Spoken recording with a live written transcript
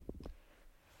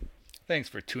Thanks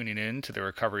for tuning in to the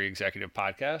Recovery Executive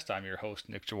Podcast. I'm your host,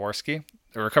 Nick Jaworski.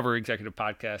 The Recovery Executive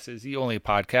Podcast is the only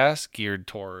podcast geared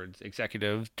towards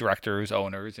executives, directors,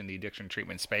 owners in the addiction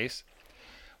treatment space.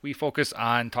 We focus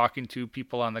on talking to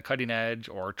people on the cutting edge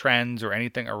or trends or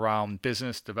anything around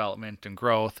business development and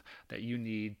growth that you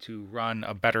need to run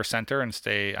a better center and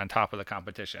stay on top of the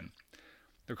competition.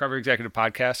 The Recovery Executive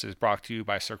Podcast is brought to you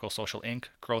by Circle Social Inc.,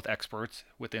 growth experts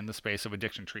within the space of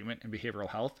addiction treatment and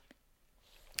behavioral health.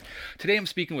 Today I'm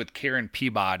speaking with Karen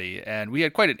Peabody, and we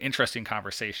had quite an interesting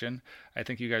conversation. I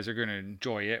think you guys are going to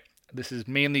enjoy it. This is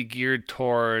mainly geared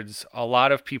towards a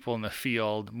lot of people in the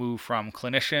field move from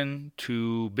clinician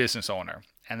to business owner,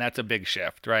 and that's a big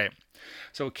shift, right?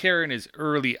 So Karen is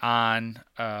early on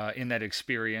in that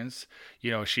experience.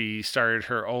 She started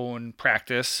her own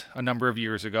practice a number of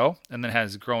years ago and then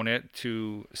has grown it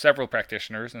to several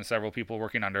practitioners and several people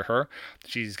working under her.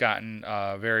 She's gotten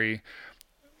very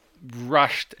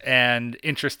rushed and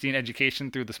interesting education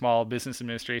through the Small Business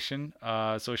Administration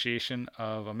Association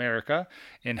of America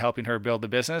in helping her build the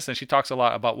business. And she talks a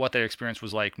lot about what that experience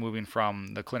was like moving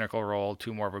from the clinical role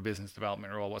to more of a business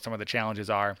development role, what some of the challenges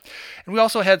are. And we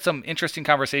also had some interesting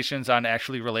conversations on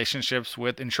actually relationships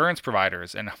with insurance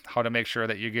providers and how to make sure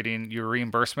that you're getting your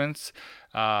reimbursements,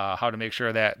 how to make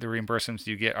sure that the reimbursements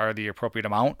you get are the appropriate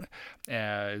amount.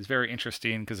 It's very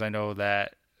interesting because I know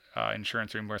that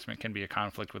insurance reimbursement can be a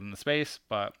conflict within the space,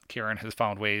 but Karen has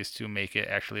found ways to make it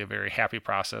actually a very happy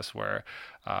process where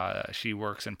she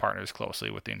works and partners closely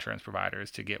with the insurance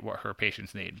providers to get what her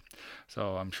patients need.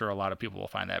 So I'm sure a lot of people will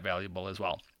find that valuable as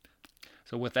well.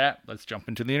 So with that, let's jump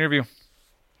into the interview.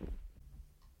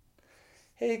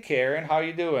 Hey Karen, how are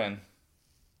you doing?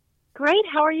 Great,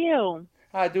 how are you?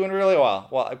 Doing really well.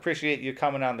 Well, I appreciate you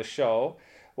coming on the show.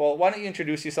 Well, why don't you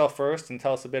introduce yourself first and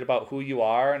tell us a bit about who you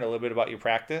are and a little bit about your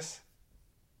practice?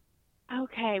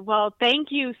 Okay, well, thank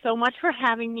you so much for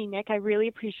having me, Nick. I really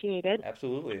appreciate it.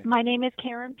 Absolutely. My name is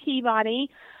Karen Peabody.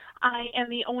 I am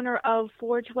the owner of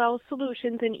Forgewell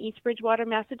Solutions in East Bridgewater,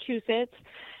 Massachusetts,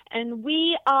 and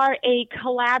we are a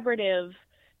collaborative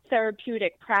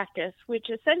therapeutic practice, which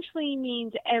essentially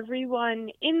means everyone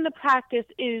in the practice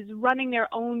is running their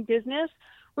own business.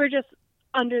 We're just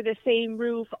under the same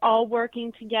roof, all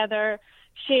working together,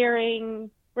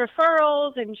 sharing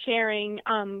referrals and sharing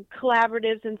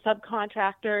collaboratives and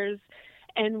subcontractors.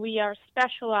 And we are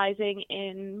specializing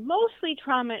in mostly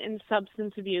trauma and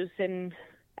substance abuse. And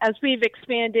as we've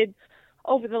expanded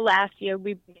over the last year,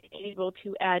 we've been able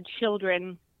to add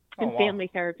children and family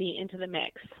therapy into the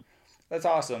mix. That's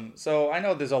awesome. So I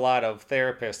know there's a lot of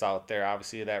therapists out there,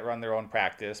 obviously, that run their own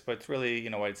practice, but it's really,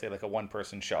 I'd say like a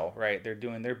one-person show, right? They're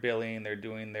doing their billing, they're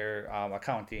doing their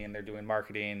accounting, they're doing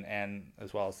marketing, and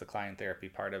as well as the client therapy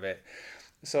part of it.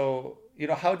 So,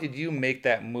 how did you make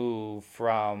that move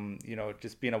from,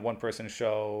 just being a one-person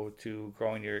show to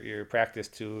growing your practice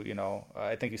to,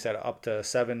 I think you said up to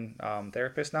 7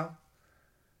 therapists now?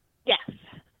 Yes.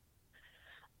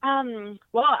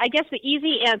 Well, I guess the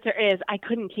easy answer is I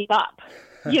couldn't keep up.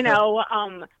 It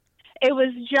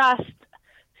was just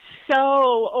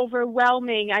so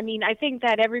overwhelming. I mean, I think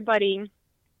that everybody,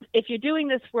 if you're doing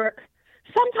this work,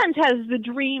 sometimes has the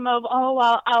dream of,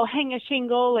 I'll hang a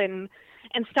shingle and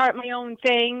start my own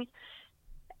thing.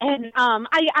 And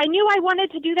I knew I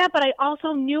wanted to do that, but I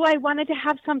also knew I wanted to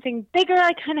have something bigger.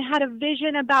 I kind of had a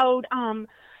vision about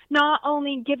not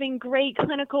only giving great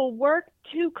clinical work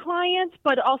to clients,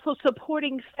 but also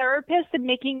supporting therapists and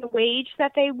making the wage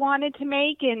that they wanted to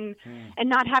make and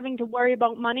not having to worry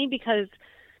about money because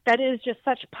that is just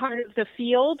such part of the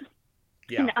field.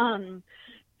 Yeah. And, and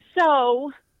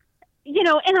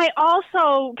I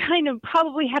also kind of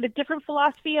probably had a different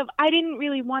philosophy of I didn't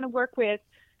really want to work with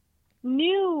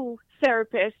new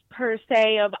therapists per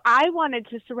se of I wanted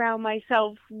to surround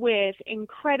myself with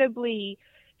incredibly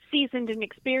seasoned and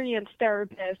experienced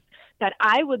therapists that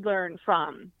I would learn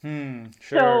from.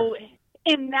 Sure. So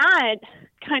in that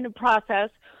kind of process,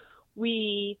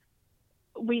 we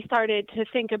started to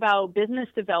think about business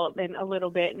development a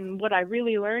little bit. And what I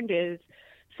really learned is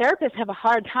therapists have a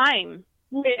hard time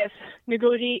with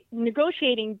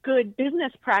negotiating good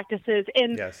business practices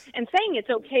and saying it's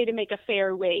okay to make a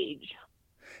fair wage.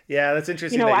 Yeah, that's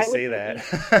interesting that you say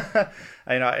that.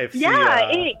 I know.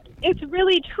 It's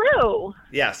really true.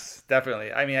 Yes,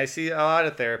 definitely. I mean, I see a lot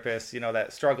of therapists,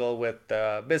 that struggle with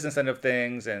the business end of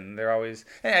things, and they're always.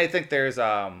 And I think there's,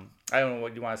 I don't know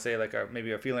what you want to say, like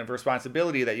maybe a feeling of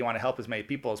responsibility that you want to help as many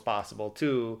people as possible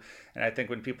too. And I think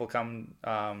when people come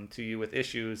to you with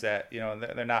issues that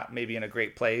they're not maybe in a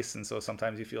great place, and so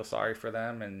sometimes you feel sorry for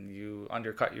them and you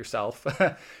undercut yourself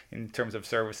in terms of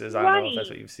services. I don't know if that's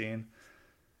what you've seen.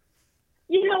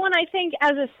 And I think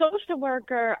as a social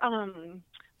worker,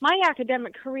 my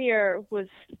academic career was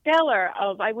stellar.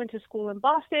 I went to school in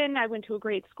Boston. I went to a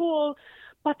great school,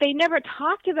 but they never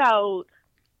talked about,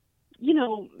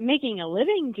 making a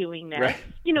living doing this.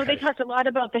 Right. They talked a lot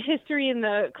about the history and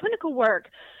the clinical work,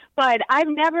 but I've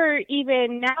never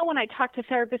even, now when I talk to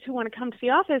therapists who want to come to the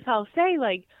office, I'll say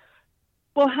like,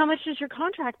 well, how much does your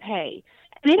contract pay?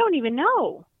 And they don't even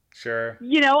know. Sure.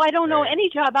 I don't know any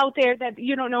job out there that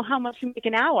you don't know how much you make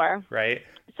an hour. Right.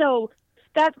 So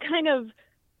that kind of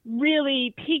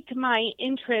really piqued my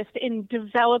interest in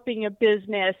developing a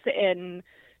business and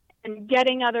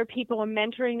getting other people and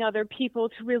mentoring other people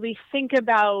to really think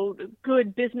about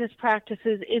good business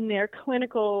practices in their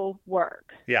clinical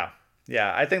work. Yeah.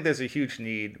 Yeah, I think there's a huge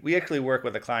need. We actually work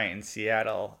with a client in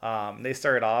Seattle. They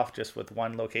started off just with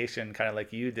one location, kind of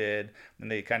like you did,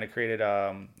 and they kind of created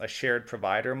a shared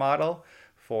provider model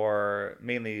for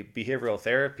mainly behavioral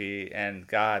therapy. And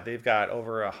God, they've got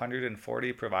over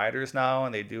 140 providers now,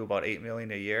 and they do about 8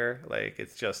 million a year. Like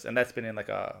it's just, and that's been in like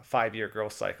a 5-year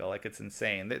growth cycle. Like it's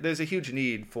insane. There's a huge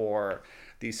need for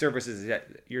these services that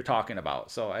you're talking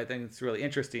about. So I think it's really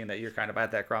interesting that you're kind of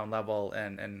at that ground level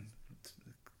and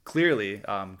clearly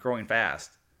growing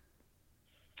fast.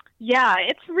 Yeah,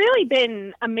 it's really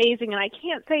been amazing. And I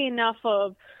can't say enough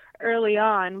of early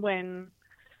on when,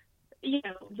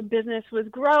 the business was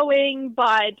growing,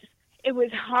 but it was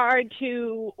hard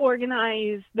to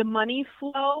organize the money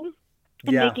flow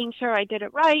and making sure I did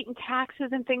it right and taxes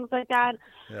and things like that.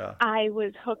 Yeah. I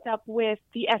was hooked up with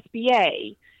the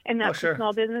SBA, and that's sure.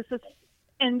 Small Businesses.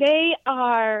 And they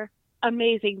are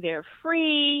amazing. They're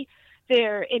free.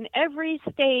 They're in every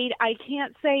state. I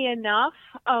can't say enough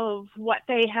of what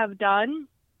they have done.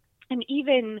 And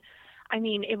even,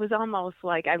 it was almost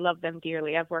like I love them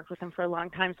dearly. I've worked with them for a long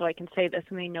time, so I can say this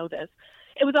and they know this.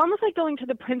 It was almost like going to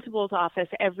the principal's office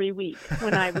every week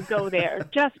when I would go there,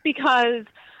 just because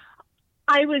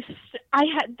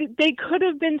they could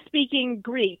have been speaking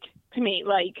Greek to me.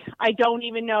 Like, I don't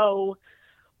even know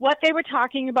what they were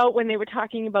talking about when they were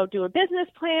talking about do a business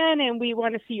plan and we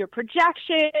want to see your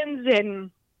projections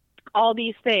and all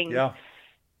these things. Yeah.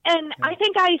 And I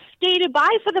think I skated by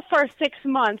for the first 6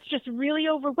 months, just really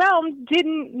overwhelmed,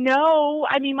 didn't know.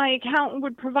 My accountant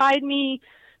would provide me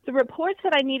the reports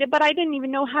that I needed, but I didn't even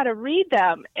know how to read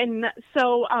them. And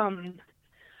so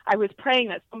I was praying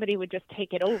that somebody would just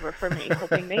take it over for me,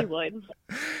 hoping they would.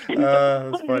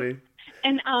 That's funny.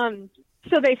 And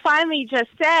so they finally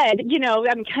just said,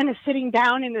 I'm kind of sitting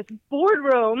down in this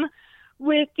boardroom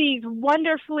with these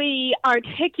wonderfully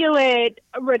articulate,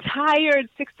 retired,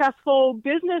 successful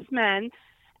businessmen.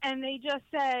 And they just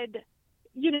said,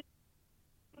 you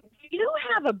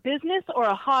have a business or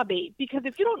a hobby? Because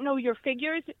if you don't know your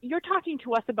figures, you're talking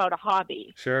to us about a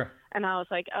hobby. Sure. And I was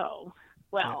like, oh,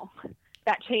 well,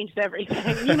 that changed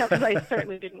everything, because I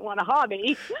certainly didn't want a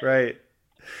hobby. Right.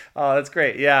 Oh, that's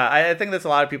great. Yeah, I think that's a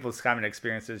lot of people's common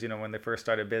experiences, when they first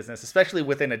start a business, especially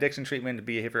within addiction treatment and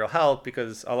behavioral health,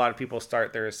 because a lot of people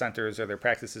start their centers or their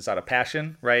practices out of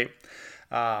passion, right?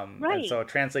 And so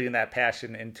translating that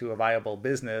passion into a viable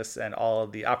business and all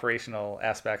of the operational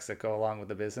aspects that go along with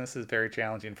the business is very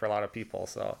challenging for a lot of people.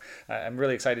 So I'm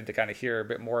really excited to kind of hear a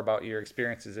bit more about your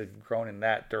experiences as you've grown in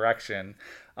that direction.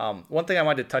 One thing I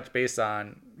wanted to touch base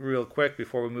on real quick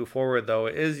before we move forward, though,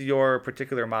 is your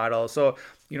particular model. So,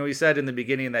 you said in the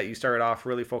beginning that you started off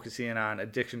really focusing on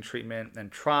addiction treatment and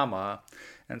trauma.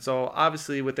 And so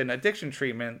obviously within addiction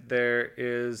treatment, there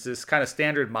is this kind of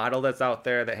standard model that's out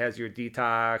there that has your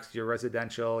detox, your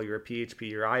residential, your PHP,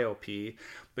 your IOP,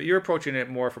 but you're approaching it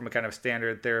more from a kind of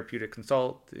standard therapeutic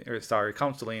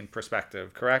counseling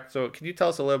perspective, correct? So can you tell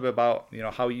us a little bit about,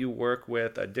 how you work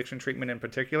with addiction treatment in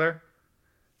particular?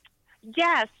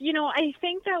 Yes, I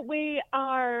think that we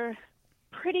are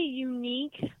pretty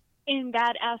unique in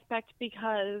that aspect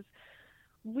because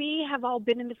we have all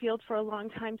been in the field for a long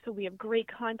time, so we have great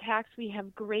contacts. We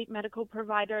have great medical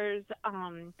providers.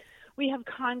 We have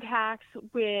contacts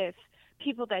with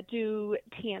people that do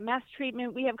TMS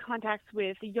treatment. We have contacts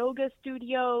with yoga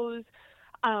studios.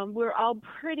 We're all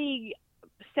pretty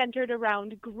centered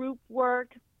around group work.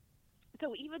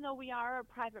 So even though we are a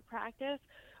private practice,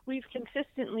 we've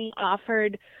consistently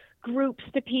offered groups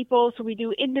to people. So we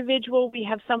do individual. We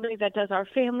have somebody that does our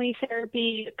family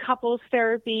therapy, couples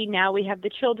therapy. Now we have the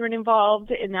children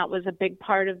involved, and that was a big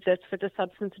part of this for the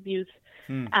substance abuse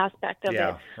aspect of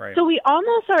it. Right. So we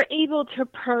almost are able to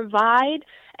provide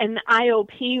an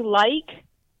IOP-like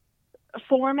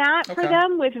format for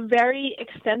them with very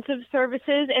extensive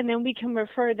services, and then we can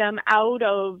refer them out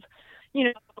of,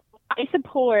 I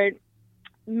support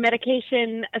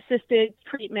medication-assisted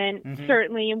treatment,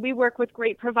 certainly, and we work with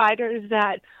great providers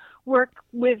that work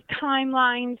with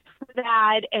timelines for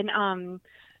that. And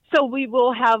so we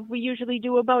usually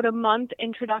do about a month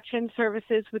introduction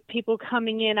services with people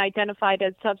coming in identified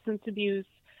as substance abuse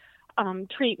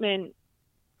treatment.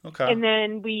 Okay. And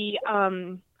then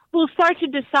we'll start to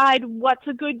decide what's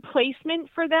a good placement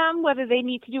for them, whether they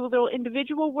need to do a little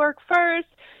individual work first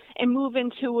and move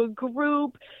into a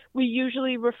group. We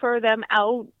usually refer them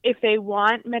out if they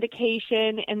want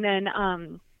medication. And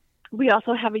then we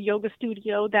also have a yoga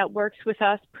studio that works with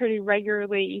us pretty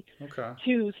regularly Okay.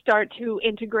 to start to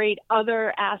integrate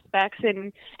other aspects.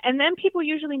 And then people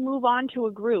usually move on to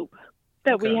a group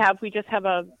that we Okay. have. We just have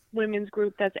a women's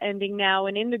group that's ending now.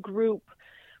 And in the group,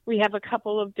 we have a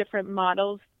couple of different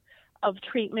models of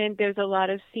treatment. There's a lot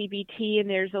of CBT and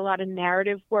there's a lot of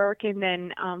narrative work. And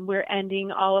then we're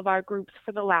ending all of our groups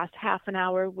for the last half an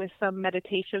hour with some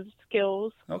meditation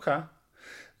skills. Okay.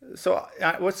 So,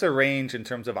 what's the range in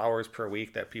terms of hours per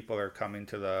week that people are coming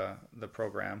to the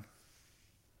program?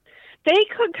 They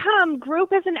could come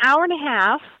group as an hour and a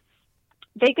half.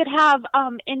 They could have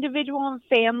individual and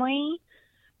family.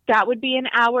 That would be an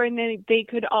hour, and then they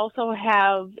could also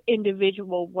have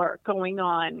individual work going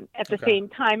on at the Okay. same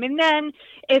time. And then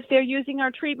if they're using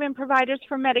our treatment providers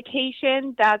for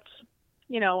medication, that's,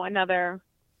 another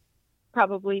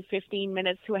probably 15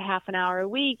 minutes to a half an hour a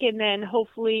week. And then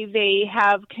hopefully they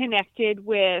have connected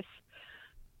with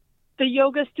the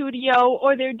yoga studio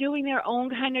or they're doing their own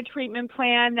kind of treatment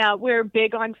plan. That we're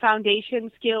big on foundation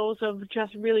skills of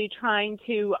just really trying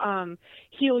to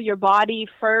heal your body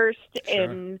first Sure.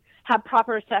 and have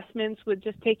proper assessments with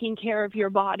just taking care of your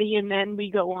body. And then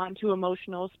we go on to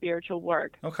emotional, spiritual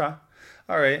work. Okay.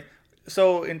 All right.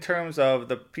 So, in terms of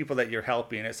the people that you're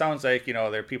helping, it sounds like,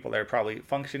 they're people that are probably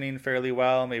functioning fairly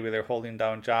well. Maybe they're holding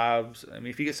down jobs. I mean,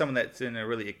 if you get someone that's in a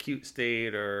really acute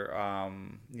state or,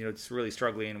 it's really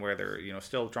struggling where they're,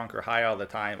 still drunk or high all the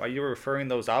time, are you referring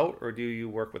those out or do you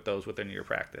work with those within your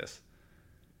practice?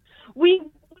 We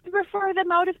refer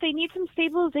them out if they need some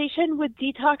stabilization with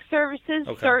detox services,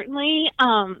 Okay. certainly.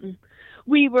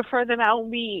 We refer them out.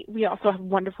 We also have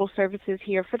wonderful services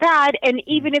here for that. And Mm.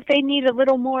 even if they need a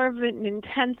little more of an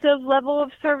intensive level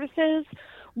of services,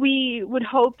 we would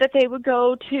hope that they would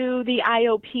go to the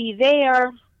IOP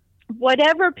there.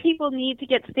 Whatever people need to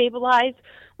get stabilized,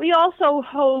 we also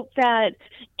hope that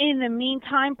in the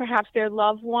meantime, perhaps their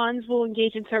loved ones will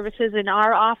engage in services in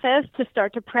our office to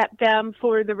start to prep them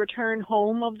for the return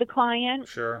home of the client.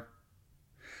 Sure.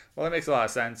 Well, that makes a lot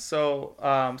of sense. So,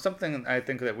 something I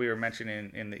think that we were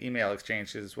mentioning in the email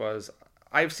exchanges was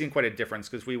I've seen quite a difference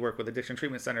because we work with addiction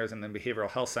treatment centers and then behavioral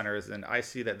health centers, and I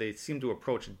see that they seem to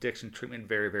approach addiction treatment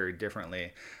very, very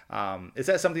differently. Is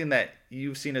that something that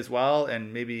you've seen as well?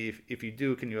 And maybe if you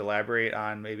do, can you elaborate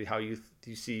on maybe how you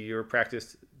see your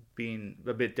practice being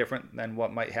a bit different than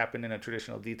what might happen in a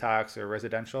traditional detox or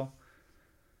residential?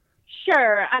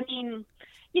 Sure. I mean,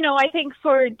 I think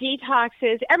for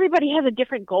detoxes, everybody has a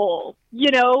different goal,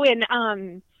 and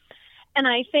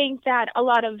I think that a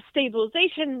lot of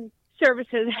stabilization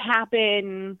services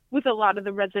happen with a lot of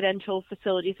the residential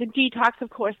facilities. And detox, of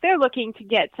course, they're looking to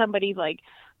get somebody like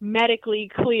medically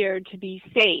cleared to be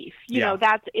safe. Yeah.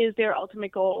 That is their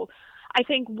ultimate goal. I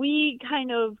think we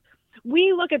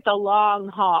look at the long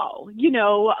haul,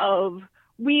 of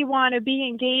we want to be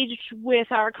engaged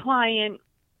with our client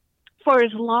for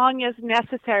as long as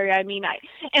necessary. I mean,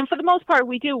 and for the most part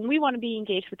we do. We want to be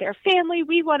engaged with their family.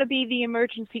 We want to be the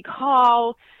emergency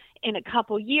call in a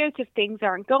couple years if things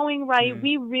aren't going right. Mm.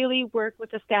 We really work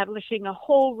with establishing a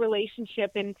whole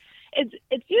relationship, and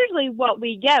it's usually what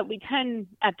we get. We tend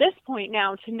at this point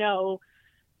now to know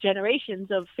generations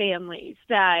of families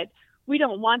that we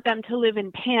don't want them to live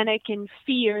in panic and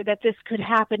fear that this could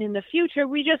happen in the future.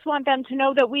 We just want them to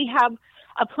know that we have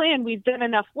a plan. We've done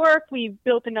enough work. We've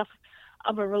built enough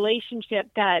of a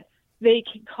relationship that they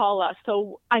can call us.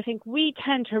 So I think we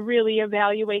tend to really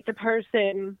evaluate the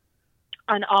person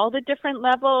on all the different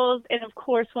levels. And of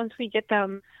course, once we get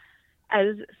them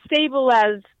as stable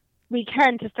as we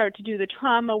can to start to do the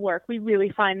trauma work, we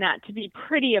really find that to be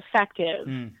pretty effective.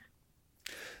 Mm.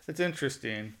 That's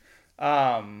interesting.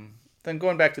 Then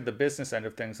going back to the business end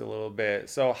of things a little bit.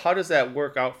 So how does that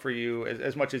work out for you?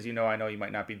 As much as I know you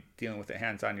might not be dealing with it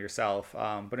hands-on yourself.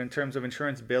 But in terms of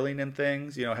insurance billing and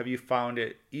things, have you found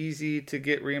it easy to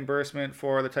get reimbursement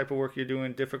for the type of work you're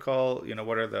doing? Difficult?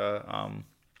 What are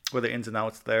the ins and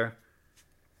outs there?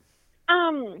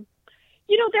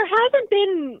 There hasn't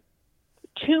been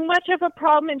too much of a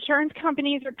problem. Insurance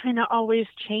companies are kind of always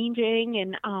changing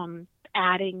and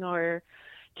adding or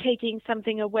taking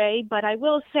something away. But I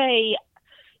will say,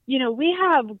 we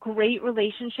have great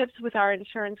relationships with our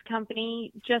insurance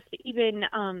company. Just even,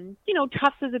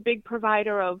 Tufts is a big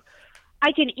provider of,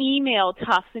 I can email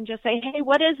Tufts and just say, hey,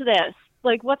 what is this?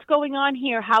 Like, what's going on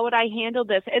here? How would I handle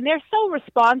this? And they're so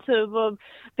responsive of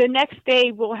the next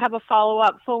day we'll have a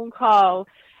follow-up phone call.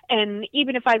 And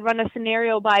even if I run a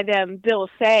scenario by them, they'll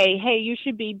say, hey, you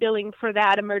should be billing for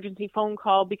that emergency phone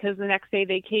call because the next day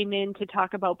they came in to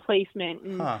talk about placement.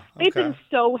 And Huh. they've Okay. been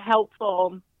so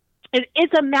helpful.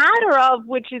 It's a matter of,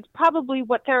 which is probably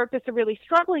what therapists are really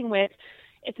struggling with,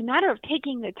 it's a matter of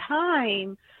taking the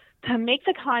time to make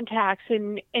the contacts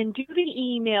and do the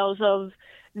emails of,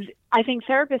 I think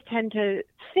therapists tend to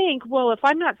think, well, if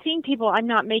I'm not seeing people, I'm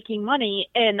not making money.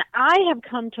 And I have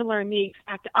come to learn the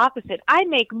exact opposite. I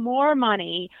make more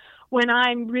money when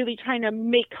I'm really trying to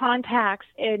make contacts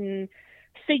and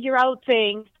figure out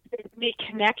things, make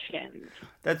connections.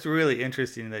 That's really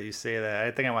interesting that you say that.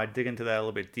 I think I want to dig into that a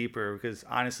little bit deeper because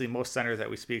honestly, most centers that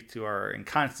we speak to are in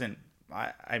constant,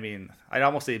 I mean, I'd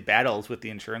almost say battles with the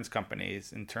insurance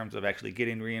companies in terms of actually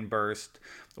getting reimbursed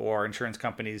or insurance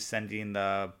companies sending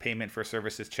the payment for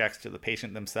services checks to the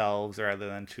patient themselves rather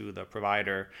than to the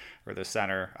provider or the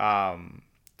center.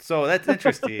 So that's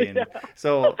interesting. Yeah.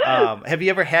 So, have you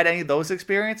ever had any of those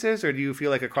experiences, or do you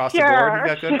feel like across the board you've Sure,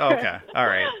 got good? Oh, sure. okay, all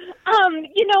right.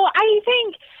 I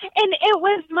think, and it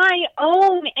was my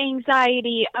own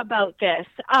anxiety about this.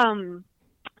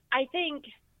 I think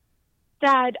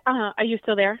that, are you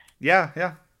still there? Yeah,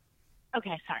 yeah.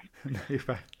 Okay, sorry. You're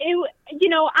fine.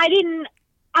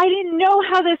 I didn't know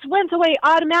how this went, so I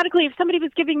automatically, if somebody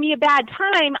was giving me a bad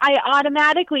time, I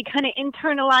automatically kind of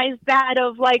internalized that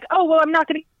of like, oh, well, I'm not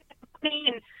going to get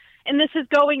money and this is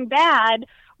going bad,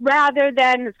 rather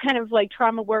than, it's kind of like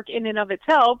trauma work in and of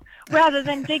itself, rather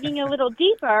than digging a little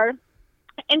deeper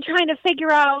and trying to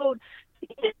figure out,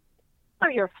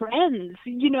 are your friends,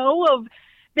 of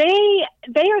they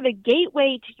are the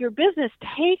gateway to your business.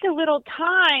 Take a little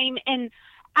time and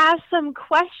ask some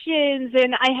questions.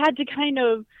 And I had to kind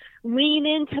of lean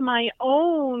into my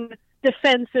own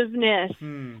defensiveness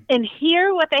Hmm. and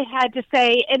hear what they had to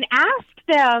say and ask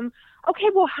them, okay,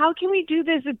 well, how can we do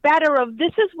this better? Of,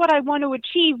 this is what I want to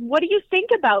achieve. What do you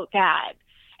think about that?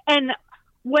 And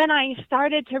when I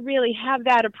started to really have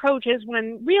that approach is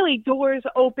when really doors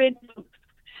opened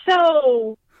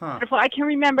so Huh. wonderful. I can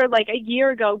remember like a year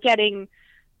ago getting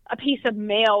a piece of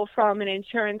mail from an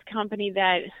insurance company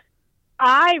that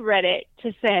I read it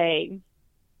to say,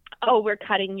 oh, we're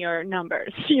cutting your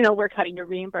numbers. We're cutting your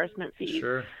reimbursement fees.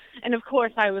 Sure. And of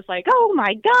course I was like, oh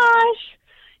my gosh,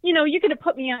 you're going to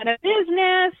put me out of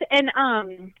business.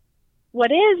 And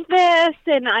what is this?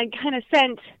 And I kind of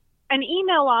sent an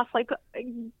email off like,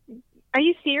 are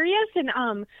you serious?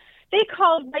 And they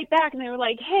called right back and they were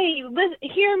like, hey,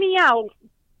 hear me out.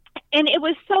 And it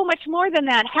was so much more than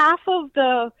that. Half of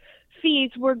the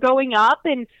fees were going up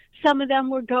and some of them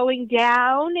were going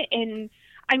down. And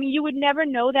I mean, you would never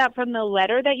know that from the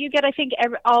letter that you get. I think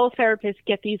all therapists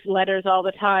get these letters all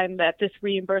the time that this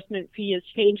reimbursement fee is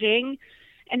changing.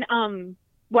 And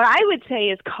what I would say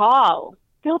is call.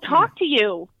 They'll Hmm. talk to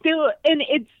you. And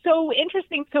it's so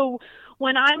interesting. So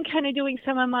when I'm kind of doing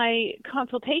some of my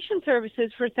consultation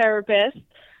services for therapists,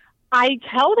 I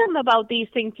tell them about these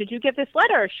things. Did you get this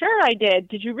letter? Sure, I did.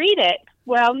 Did you read it?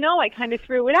 Well, no, I kind of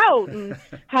threw it out. And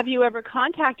have you ever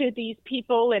contacted these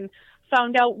people and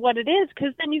found out what it is?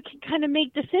 Because then you can kind of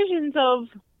make decisions of,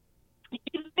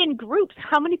 in groups,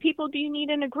 how many people do you need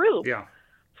in a group Yeah.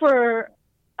 for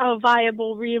a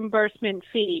viable reimbursement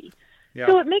fee? Yeah.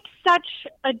 So it makes such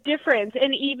a difference.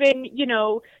 And even,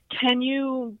 can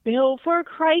you bill for a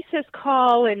crisis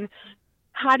call? And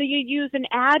how do you use an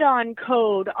add-on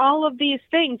code? All of these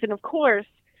things. And of course,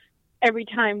 every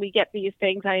time we get these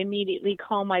things, I immediately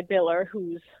call my biller,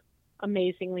 who's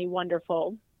amazingly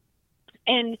wonderful.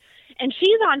 And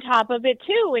she's on top of it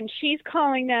too. And she's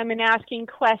calling them and asking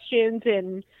questions,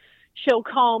 and she'll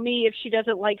call me if she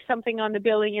doesn't like something on the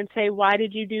billing and say, why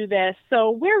did you do this? So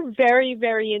we're very,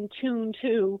 very in tune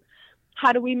to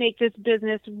how do we make this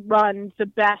business run the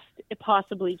best it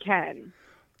possibly can.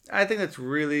 I think that's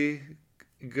really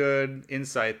good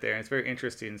insight there. It's very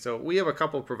interesting. So we have a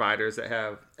couple of providers that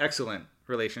have excellent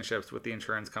relationships with the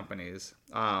insurance companies,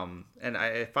 and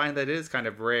I find that it is kind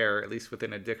of rare, at least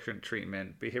within addiction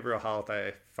treatment. Behavioral health,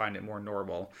 I find it more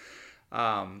normal.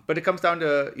 But it comes down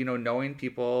to knowing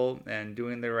people and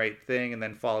doing the right thing, and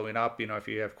then following up. If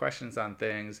you have questions on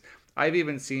things, I've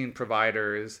even seen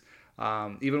providers.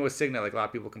 Even with Cigna, like a lot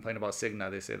of people complain about Cigna,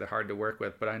 they say they're hard to work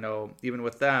with. But I know even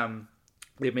with them,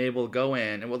 they've been able to go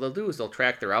in, and what they'll do is they'll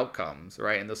track their outcomes,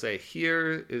 right? And they'll say,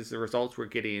 here is the results we're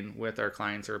getting with our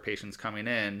clients or patients coming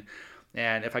in.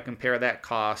 And if I compare that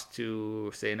cost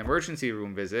to, say, an emergency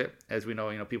room visit, as we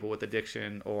know, people with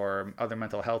addiction or other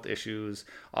mental health issues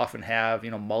often have,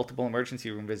 multiple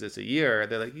emergency room visits a year.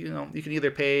 They're like, you can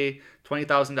either pay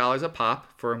 $20,000 a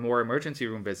pop for more emergency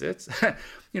room visits,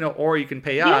 or you can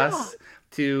pay Yeah. us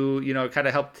to, kind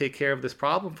of help take care of this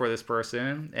problem for this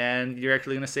person, and you're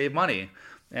actually going to save money.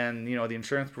 And, the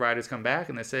insurance providers come back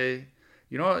and they say,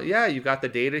 yeah, you got the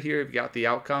data here, you've got the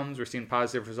outcomes, we're seeing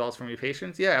positive results from your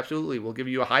patients. Yeah, absolutely. We'll give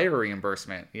you a higher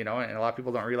reimbursement, and a lot of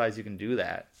people don't realize you can do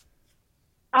that.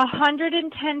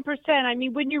 110%. I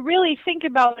mean, when you really think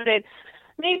about it,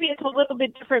 maybe it's a little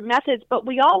bit different methods, but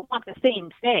we all want the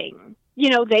same thing.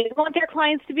 They want their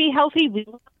clients to be healthy. We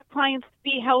want our clients to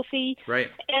be healthy. Right.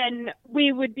 And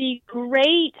we would be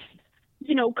great,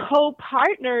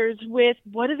 co-partners with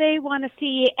what do they want to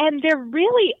see. And they're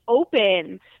really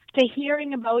open to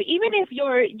hearing about, even if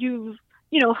you've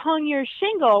hung your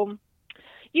shingle,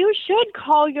 you should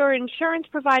call your insurance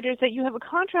providers that you have a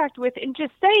contract with and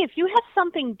just say, if you have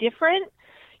something different,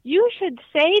 you should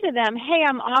say to them, hey,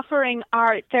 I'm offering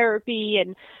art therapy,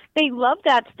 and they love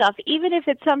that stuff. Even if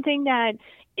it's something that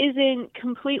isn't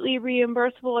completely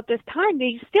reimbursable at this time,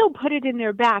 they still put it in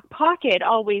their back pocket,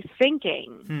 always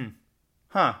thinking.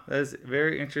 Huh. That's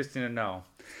very interesting to know.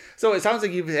 So it sounds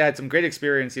like you've had some great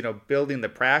experience, building the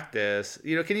practice.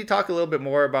 Can you talk a little bit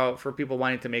more about, for people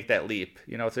wanting to make that leap,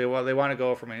 say, well, they want to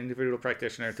go from an individual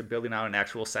practitioner to building out an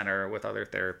actual center with other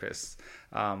therapists.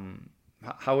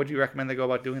 How would you recommend they go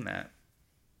about doing that?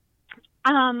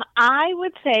 I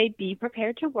would say be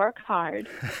prepared to work hard.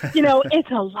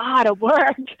 It's a lot of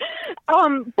work,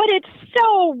 but it's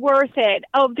so worth it.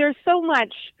 Oh, there's so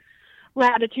much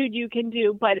latitude you can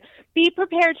do, but be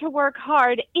prepared to work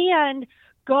hard and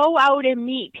go out and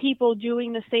meet people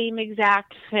doing the same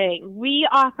exact thing. We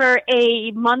offer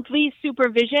a monthly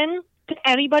supervision to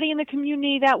anybody in the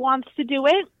community that wants to do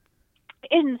it.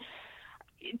 And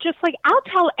just like I'll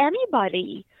tell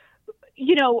anybody,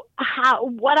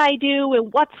 what I do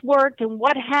and what's worked and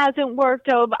what hasn't worked.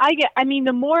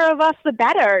 The more of us, the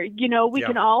better. We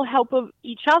can all help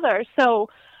each other. So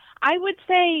I would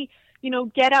say,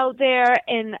 get out there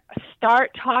and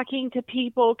start talking to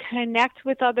people, connect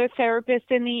with other therapists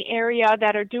in the area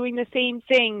that are doing the same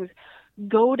things.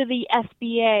 Go to the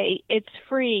SBA. It's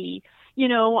free.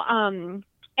 NASW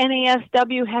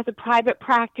has a private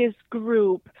practice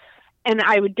group. And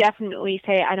I would definitely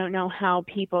say, I don't know how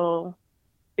people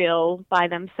bill by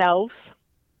themselves.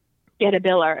 Get a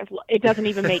biller. It doesn't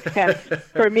even make sense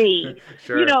for me,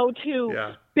 Sure.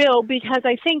 to bill, because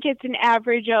I think it's an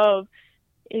average of,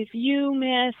 if you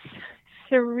miss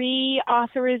 3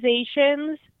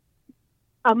 authorizations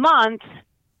a month,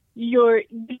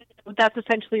 that's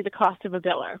essentially the cost of a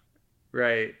biller.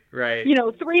 Right.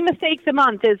 3 mistakes a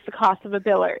month is the cost of a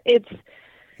biller. It's,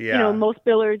 most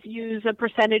billers use a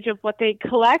percentage of what they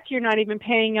collect. You're not even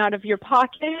paying out of your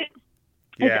pocket.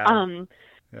 Yeah.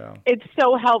 It's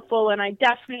so helpful, and I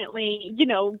definitely,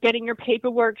 getting your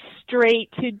paperwork straight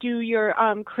to do your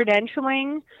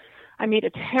credentialing. I made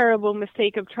a terrible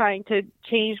mistake of trying to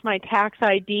change my tax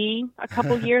ID a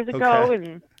couple years ago, Okay.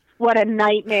 and what a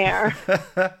nightmare.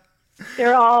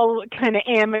 They're all kind of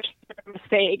amateur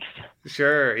mistakes.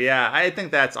 Sure. Yeah. I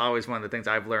think that's always one of the things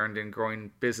I've learned in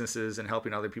growing businesses and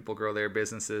helping other people grow their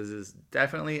businesses is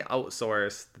definitely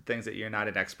outsource the things that you're not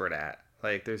an expert at.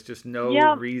 Like, there's just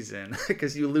no reason,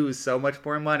 because you lose so much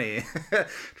more money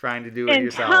trying to do it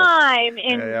yourself. And time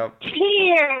and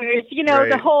tears,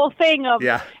 the whole thing of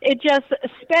it. Just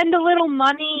spend a little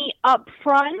money up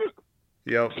front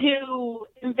to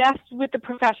invest with the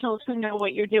professionals who know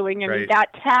what you're doing. I mean,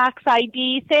 that tax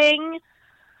ID thing,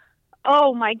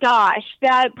 oh my gosh,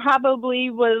 that probably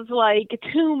was like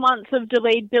 2 months of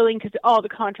delayed billing because all the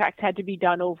contracts had to be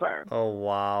done over. Oh,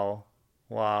 wow.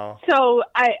 So,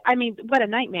 I mean, what a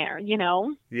nightmare,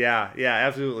 Yeah,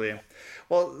 absolutely.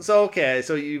 Well, so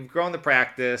you've grown the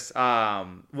practice.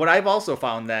 What I've also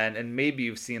found then, and maybe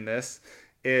you've seen this,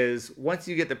 is once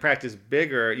you get the practice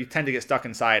bigger, you tend to get stuck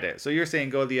inside it. So you're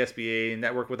saying go to the SBA and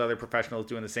network with other professionals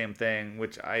doing the same thing,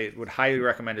 which I would highly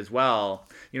recommend as well.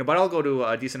 But I'll go to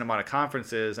a decent amount of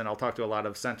conferences and I'll talk to a lot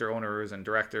of center owners and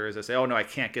directors that say, oh no, I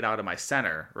can't get out of my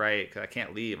center, right? 'Cause I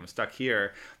can't leave, I'm stuck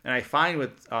here. And I find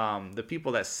with the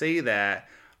people that say that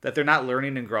they're not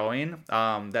learning and growing,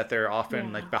 that they're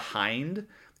often like behind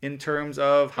in terms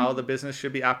of how the business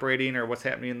should be operating or what's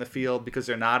happening in the field because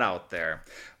they're not out there.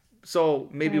 So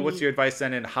maybe what's your advice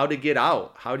then in how to get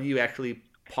out? How do you actually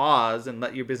pause and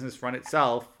let your business run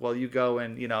itself while you go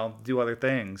and, do other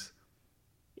things?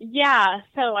 Yeah.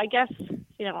 So I guess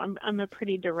I'm a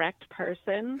pretty direct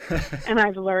person, and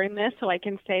I've learned this, so I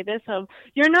can say this: of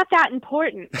you're not that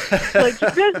important. Like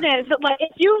your business, like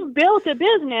if you've built a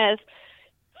business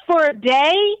for a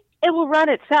day, it will run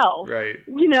itself. Right.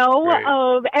 Right.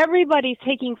 Of everybody's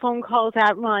taking phone calls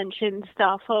at lunch and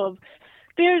stuff. Of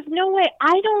there's no way.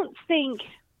 I don't think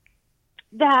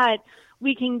that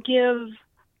we can give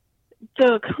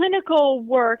the clinical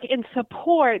work and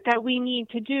support that we need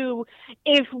to do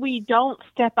if we don't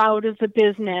step out of the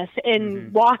business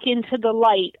and walk into the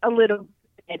light a little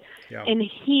bit and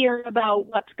hear about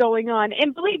what's going on.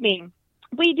 And believe me,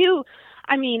 we do.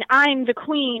 I mean, I'm the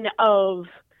queen of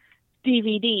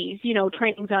DVDs,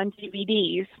 trainings on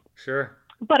DVDs. Sure.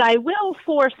 But I will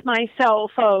force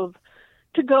myself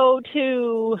to go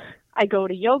to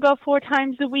yoga 4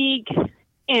 times a week.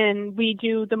 And we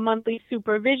do the monthly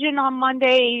supervision on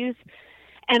Mondays.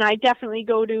 And I definitely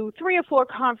go to 3 or 4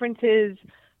 conferences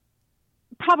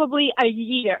probably a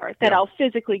year that I'll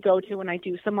physically go to, and I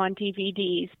do some on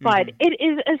DVDs. But it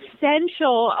is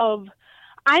essential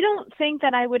I don't think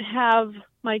that I would have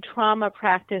my trauma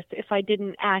practice if I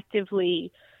didn't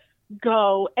actively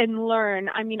go and learn.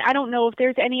 I mean, I don't know if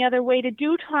there's any other way to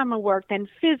do trauma work than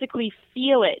physically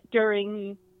feel it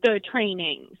during the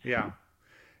trainings. Yeah.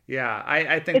 Yeah,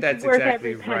 I think that's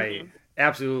exactly right.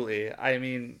 Absolutely. I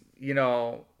mean,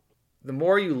 the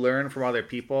more you learn from other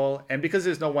people, and because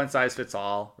there's no one size fits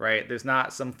all, right? There's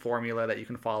not some formula that you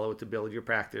can follow to build your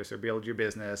practice or build your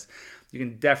business. You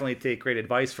can definitely take great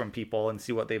advice from people and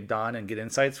see what they've done and get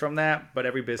insights from that, but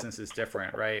every business is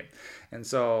different, right? And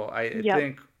so I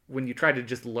think when you try to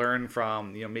just learn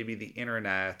from, maybe the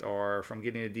internet or from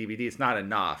getting a DVD, it's not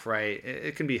enough, right?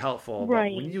 It can be helpful,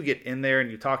 but when you get in there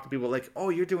and you talk to people like, oh,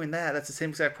 you're doing that's the same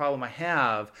exact problem I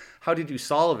have. How did you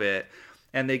solve it?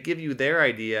 And they give you their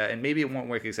idea, and maybe it won't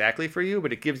work exactly for you,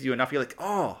 but it gives you enough. You're like,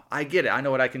 oh, I get it. I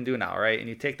know what I can do now, right? And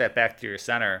you take that back to your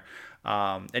center,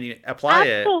 and you apply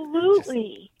it.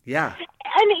 Absolutely. Yeah.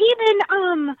 And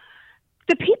even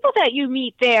the people that you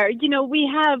meet there, we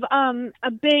have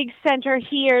a big center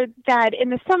here that in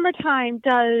the summertime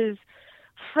does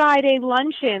Friday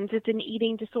luncheons. It's an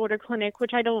eating disorder clinic,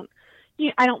 which I don't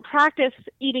practice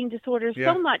eating disorders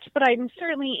so much, but I'm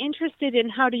certainly interested in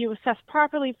how do you assess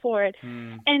properly for it.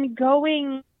 And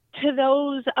going to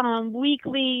those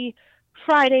weekly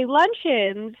Friday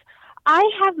luncheons, I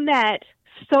have met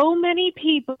so many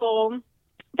people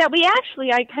that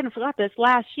I kind of forgot this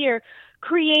last year,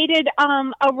 created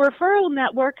a referral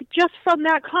network just from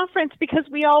that conference because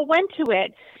we all went to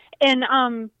it. And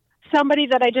somebody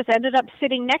that I just ended up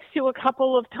sitting next to a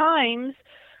couple of times,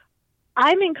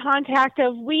 I'm in contact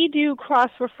we do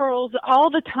cross referrals all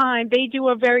the time. They do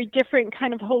a very different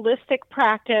kind of holistic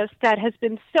practice that has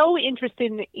been so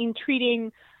interested in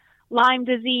treating Lyme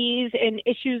disease and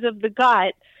issues of the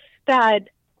gut that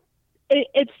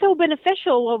it's so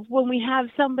beneficial when we have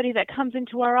somebody that comes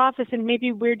into our office and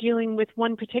maybe we're dealing with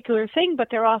one particular thing, but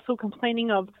they're also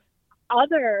complaining of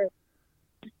other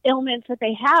ailments that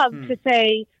they have to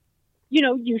say,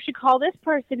 you should call this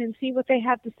person and see what they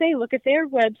have to say. Look at their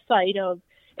website.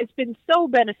 It's been so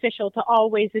beneficial to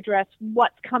always address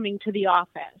what's coming to the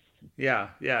office. Yeah,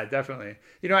 definitely.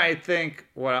 I think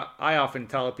what I often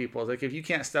tell people is like, if you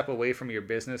can't step away from your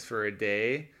business for a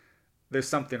day, there's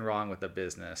something wrong with the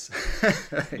business.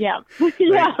 You're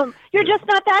just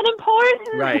not that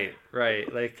important.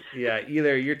 Right. Like,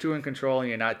 either you're too in control and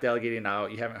you're not delegating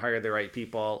out, you haven't hired the right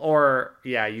people, or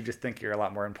you just think you're a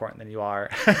lot more important than you are.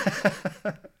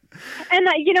 And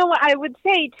what I would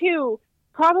say too,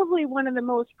 probably one of the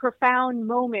most profound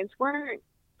moments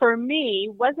for me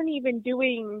wasn't even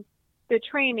doing the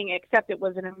training, except it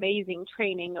was an amazing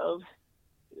training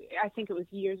I think it was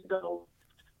years ago,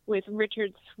 with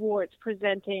Richard Swartz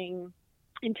presenting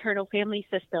internal family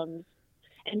systems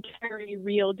and Terry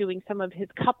Reel doing some of his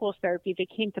couples therapy. They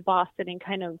came to Boston and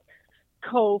kind of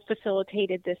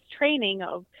co-facilitated this training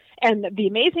and the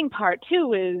amazing part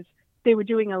too is they were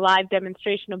doing a live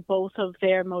demonstration of both of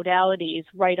their modalities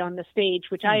right on the stage,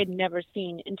 which I had never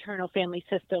seen internal family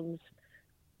systems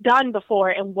done before.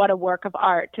 And what a work of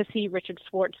art to see Richard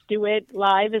Swartz do it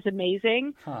live is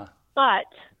amazing. But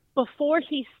before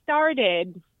he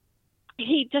started,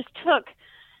 he just took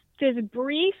this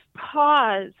brief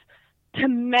pause to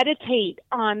meditate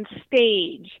on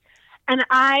stage. And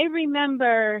I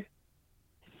remember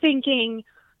thinking,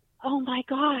 oh my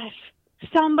gosh,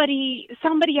 somebody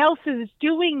else is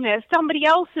doing this. Somebody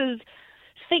else is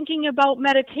thinking about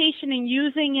meditation and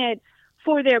using it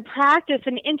for their practice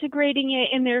and integrating it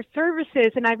in their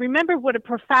services. And I remember what a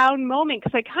profound moment,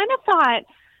 because I kind of thought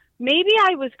maybe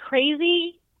I was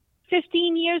crazy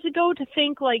 15 years ago to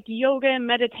think like yoga and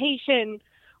meditation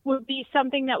would be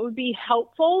something that would be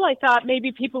helpful. I thought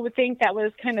maybe people would think that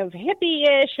was kind of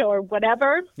hippie-ish or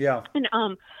whatever. Yeah. And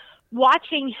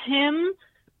watching him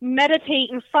meditate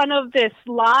in front of this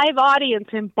live audience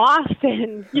in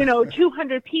Boston,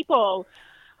 200 people,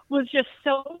 was just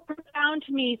so profound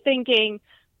to me, thinking,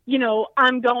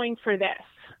 I'm going for this.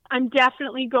 I'm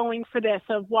definitely going for this.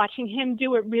 Of watching him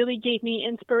do it really gave me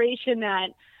inspiration that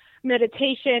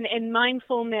meditation and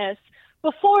mindfulness,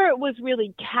 before it was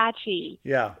really catchy,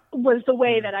 was the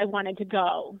way that I wanted to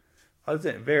go. That's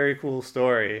a very cool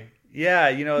story. Yeah,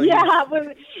 Yeah,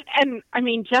 and I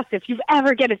mean, just if you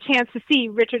ever get a chance to see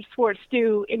Richard Schwartz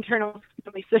do internal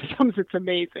family systems, it's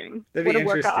amazing. That'd be what a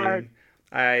work of art.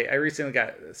 I recently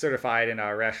got certified in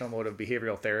rational emotive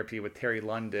behavioral therapy with Terry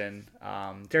London.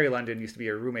 Terry London used to be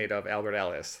a roommate of Albert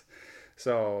Ellis.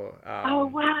 So, oh,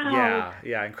 wow.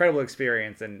 Yeah, incredible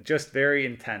experience and just very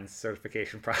intense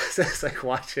certification process. Like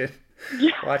watching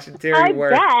Terry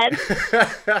work.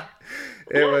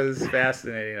 It was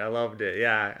fascinating. I loved it.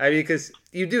 Yeah. I mean, because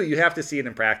you have to see it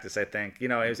in practice, I think. It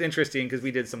was interesting because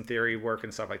we did some theory work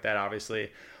and stuff like that,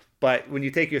 obviously. But when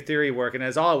you take your theory work, and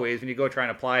as always, when you go try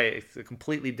and apply it, it's a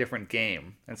completely different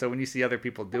game. And so when you see other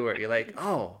people do it, you're like,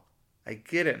 oh, I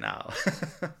get it now.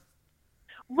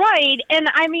 Right. And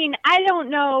I mean, I don't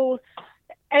know.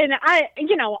 And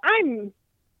I'm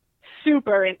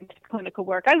super into clinical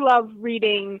work. I love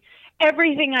reading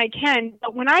everything I can.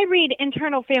 But when I read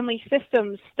internal family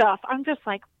systems stuff, I'm just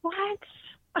like, what?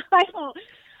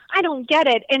 I don't get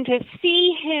it. And to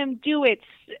see him do it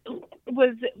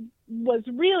was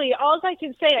really, all I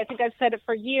can say, I think I've said it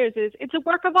for years, is it's a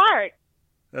work of art.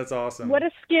 That's awesome. What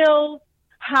a skill.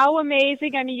 How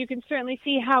amazing. I mean, you can certainly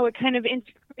see how it kind of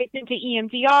integrates into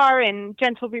EMDR and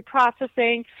gentle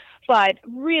reprocessing, but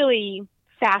really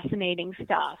fascinating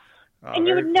stuff. Oh, and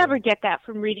you would cool. never get that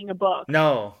from reading a book.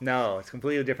 No, it's a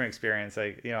completely different experience.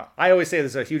 Like, I always say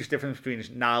there's a huge difference between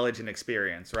knowledge and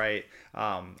experience, right?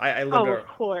 I lived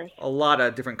a lot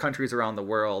of different countries around the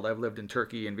world. I've lived in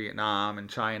Turkey and Vietnam and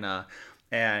China.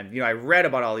 And, I read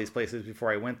about all these places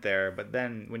before I went there. But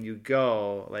then when you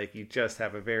go, like, you just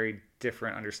have a very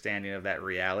different understanding of that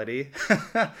reality,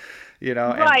 Right.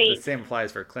 And the same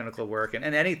applies for clinical work and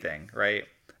anything, right?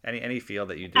 Any field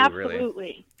that you do, really.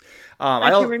 Absolutely.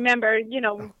 I can remember,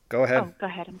 Go ahead. Oh, go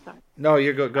ahead. I'm sorry. No,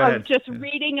 you're go ahead. I was just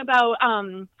reading about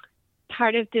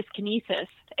tardive dyskinesis,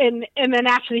 and then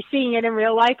actually seeing it in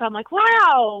real life. I'm like,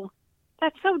 wow,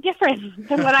 that's so different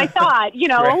than what I thought.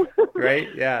 Right.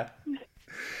 Yeah.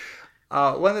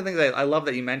 One of the things I love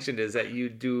that you mentioned is that you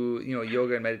do,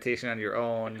 yoga and meditation on your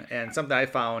own. And something I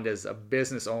found as a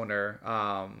business owner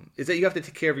is that you have to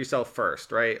take care of yourself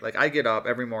first, right? Like I get up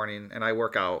every morning and I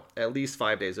work out at least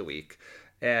 5 days a week.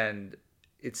 And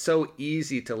it's so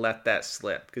easy to let that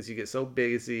slip because you get so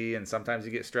busy and sometimes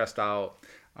you get stressed out.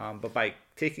 But by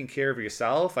taking care of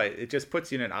yourself, it just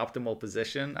puts you in an optimal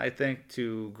position, I think,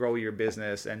 to grow your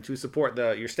business and to support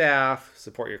your staff,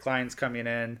 support your clients coming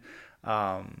in.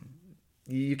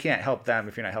 You can't help them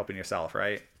if you're not helping yourself,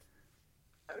 right?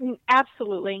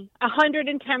 Absolutely.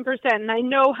 110%. And I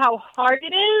know how hard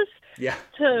it is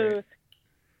to,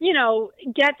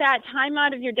 get that time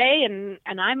out of your day. And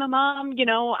I'm a mom,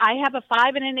 I have a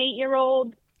 5 and an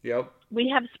 8-year-old. Yep. We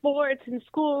have sports and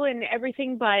school and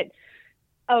everything, but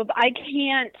I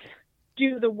can't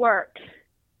do the work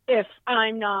if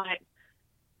I'm not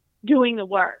doing the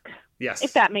work. Yes.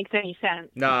 If that makes any sense.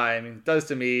 No, I mean, it does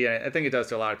to me. I think it does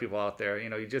to a lot of people out there.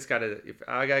 You just got to, if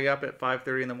I got to get up at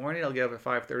 5:30 in the morning, I'll get up at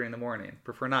 5:30 in the morning.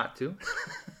 Prefer not to,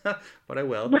 but I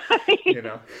will.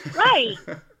 Right.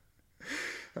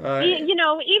 Right. Even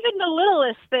the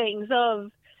littlest things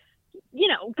of,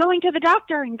 going to the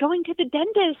doctor and going to the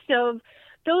dentist, of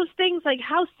those things, like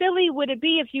how silly would it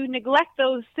be if you neglect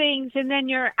those things and then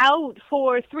you're out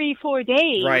for 3-4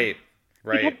 days? Right.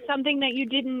 Right. Because something that you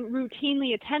didn't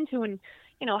routinely attend to. And,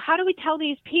 how do we tell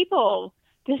these people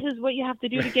this is what you have to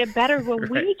do to get better when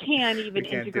we can't even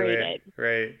integrate it?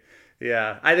 Right.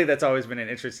 Yeah. I think that's always been an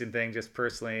interesting thing, just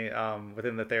personally,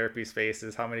 within the therapy space,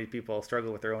 is how many people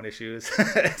struggle with their own issues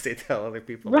as they tell other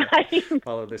people to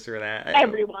follow this or that.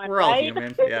 Everyone, we're all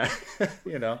human. Yeah.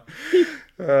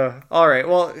 All right.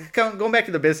 Well, going back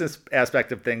to the business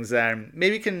aspect of things, then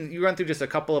maybe can you run through just a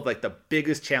couple of like the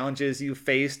biggest challenges you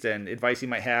faced and advice you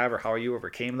might have, or how you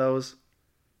overcame those?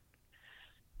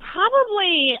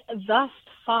 Probably thus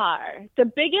far, the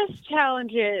biggest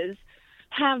challenges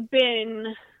have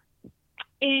been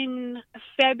in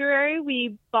February.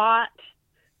 We bought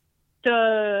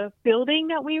the building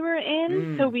that we were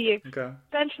in, so we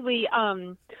essentially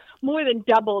more than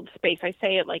doubled space. I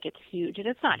say it like it's huge, and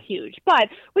it's not huge, but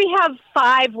we have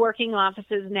 5 working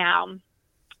offices now.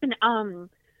 And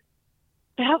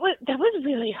that was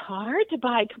really hard to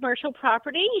buy commercial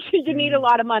property. You need a Mm.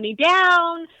 lot of money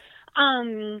down.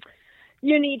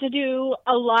 You need to do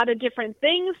a lot of different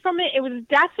things from it. It was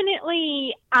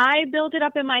definitely, I built it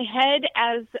up in my head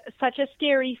as such a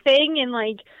scary thing. And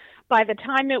like, by the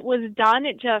time it was done,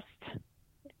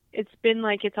 it's been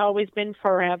like it's always been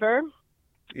forever.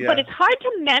 But Yeah. it's hard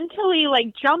to mentally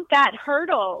like jump that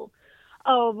hurdle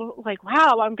of like,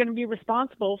 wow, I'm going to be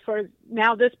responsible for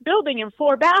now this building and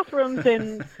 4 bathrooms,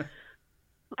 and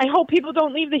I hope people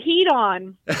don't leave the heat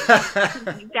on.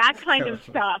 That kind of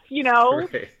stuff,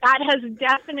 Right.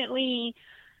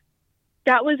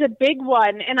 that was a big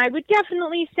one. And I would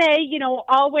definitely say,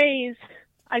 always,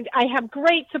 I have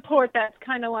great support that's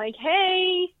kind of like,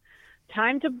 hey,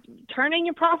 time to turn in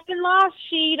your profit and loss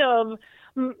sheet of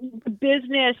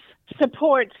business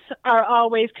supports are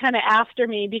always kind of after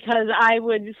me because I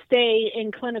would stay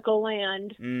in clinical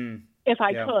land Mm. if I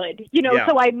Yeah. could, Yeah.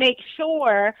 so I make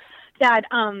sure that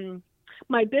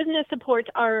my business supports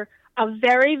are a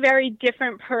very, very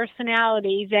different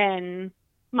personality than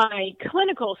my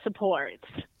clinical supports.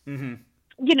 Mm-hmm.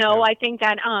 Yeah. I think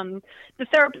that the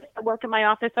therapists that work in my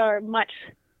office are much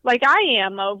like I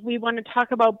am. We want to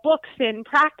talk about books and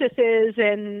practices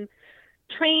and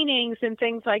trainings and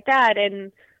things like that.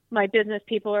 And my business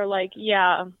people are like,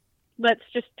 yeah, let's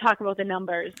just talk about the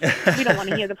numbers. We don't want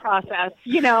to hear the process,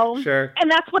 Sure. And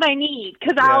that's what I need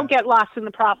because Yeah. I'll get lost in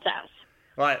the process.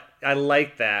 Well, I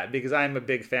like that because I'm a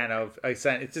big fan of, it's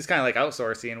just kind of like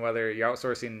outsourcing, whether you're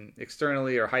outsourcing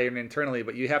externally or hiring internally,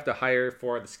 but you have to hire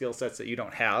for the skill sets that you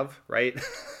don't have, right?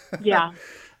 Yeah,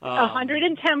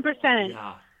 110%.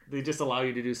 Yeah. They just allow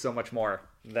you to do so much more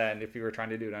than if you were trying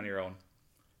to do it on your own.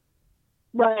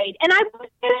 Right. And I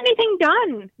wouldn't get anything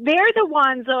done. They're the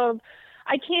ones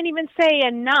I can't even say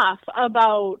enough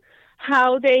about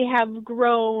how they have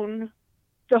grown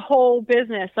the whole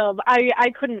business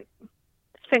I couldn't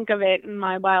think of it in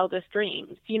my wildest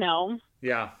dreams,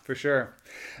 Yeah, for sure.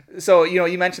 So,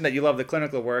 you mentioned that you love the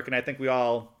clinical work, and I think we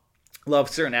all love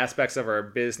certain aspects of our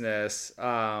business.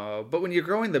 But when you're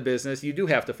growing the business, you do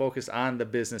have to focus on the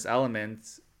business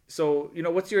elements. So,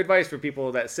 what's your advice for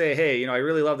people that say, hey, I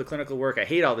really love the clinical work. I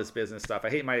hate all this business stuff. I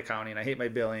hate my accounting. I hate my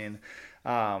billing.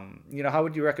 How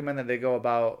would you recommend that they go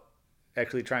about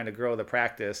actually trying to grow the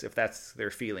practice if that's their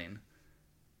feeling?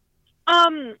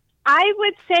 I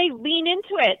would say lean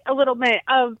into it a little bit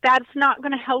of that's not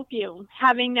going to help you.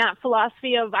 Having that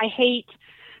philosophy of I hate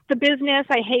the business,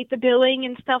 I hate the billing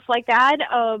and stuff like that.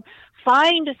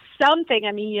 Find something.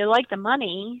 I mean, you like the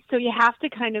money, so you have to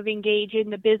kind of engage in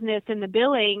the business and the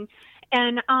billing.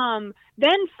 And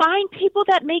then find people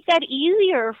that make that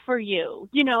easier for you,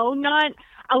 not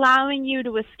allowing you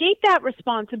to escape that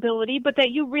responsibility, but that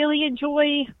you really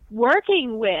enjoy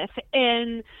working with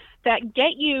and that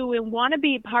get you and want to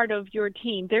be part of your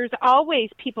team. There's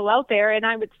always people out there. And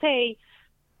I would say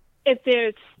if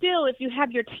you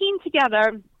have your team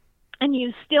together and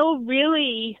you still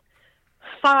really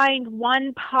find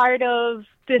one part of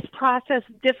this process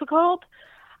difficult,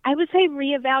 I would say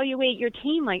reevaluate your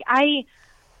team. Like I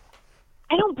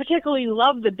don't particularly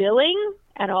love the billing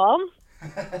at all,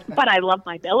 but I love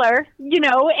my biller,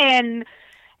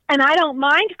 and I don't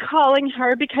mind calling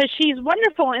her because she's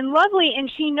wonderful and lovely,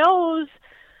 and she knows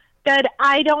that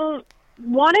I don't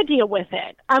want to deal with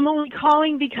it. I'm only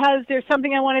calling because there's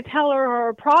something I want to tell her or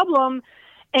a problem,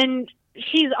 and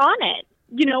she's on it,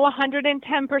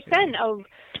 110% of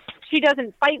she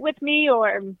doesn't fight with me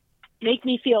or make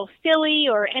me feel silly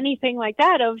or anything like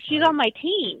that of she's Right. on my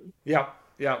team. Yep.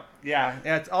 Yeah.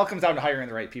 It all comes down to hiring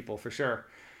the right people for sure.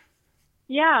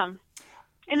 Yeah.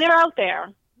 And they're out there.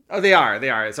 Oh, they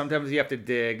are. Sometimes you have to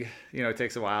dig. It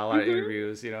takes a while, a lot of Mm-hmm.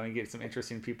 interviews. And get some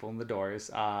interesting people in the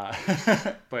doors.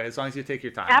 But as long as you take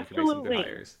your time, you can make some Absolutely. good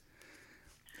hires.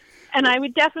 And I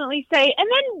would definitely say, and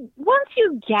then once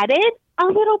you get it a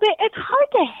little bit, it's hard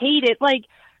to hate it. Like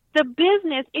the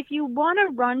business, if you want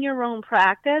to run your own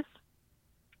practice,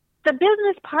 the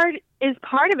business part is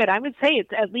part of it. I would say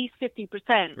it's at least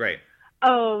 50% Right.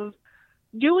 of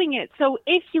doing it. So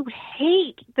if you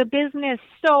hate the business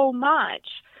so much,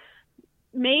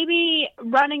 maybe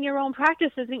running your own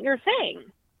practice isn't your thing.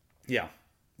 Yeah,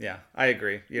 I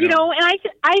agree. And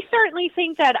I certainly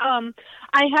think that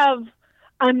I have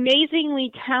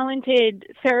amazingly talented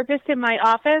therapists in my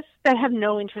office that have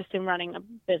no interest in running a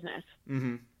business.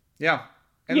 Mm-hmm. Yeah,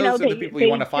 and those are the people you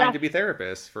want to find to be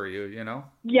therapists for you.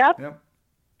 Yep. Yep.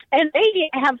 And they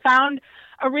have found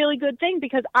a really good thing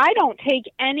because I don't take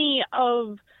any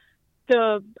of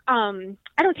the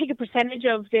I don't take a percentage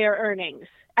of their earnings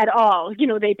at all.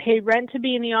 They pay rent to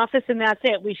be in the office and that's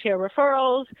it. We share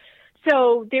referrals.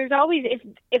 So there's always,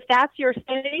 if that's your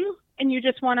thing and you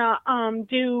just want to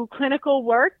do clinical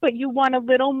work, but you want a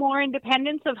little more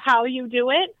independence of how you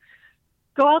do it,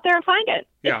 go out there and find it.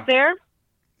 It's Yeah. there.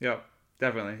 Yep.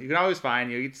 Definitely. You can always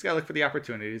find you just gotta look for the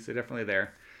opportunities. They're definitely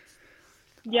there.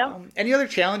 Yep. Any other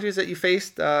challenges that you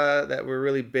faced that were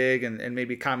really big and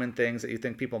maybe common things that you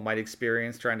think people might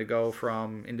experience trying to go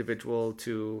from individual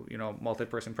to,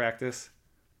 multi-person practice?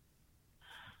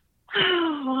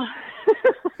 Oh,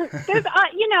 there's,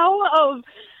 of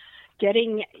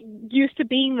getting used to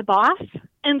being the boss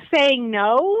and saying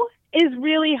no is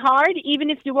really hard. Even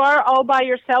if you are all by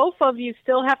yourself, you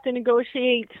still have to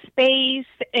negotiate space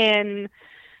and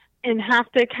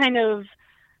have to kind of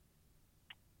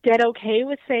get okay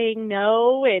with saying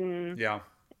no and Yeah.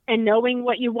 and knowing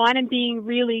what you want and being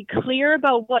really clear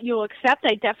about what you'll accept.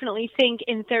 I definitely think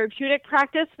in therapeutic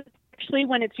practice, especially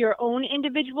when it's your own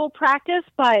individual practice,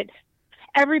 but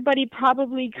everybody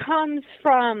probably comes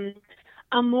from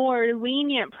a more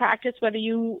lenient practice, whether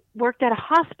you worked at a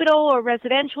hospital or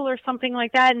residential or something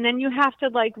like that, and then you have to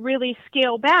like really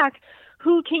scale back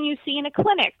who can you see in a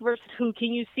clinic versus who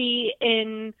can you see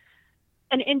in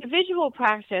an individual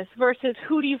practice versus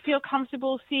who do you feel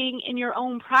comfortable seeing in your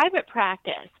own private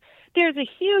practice. There's a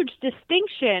huge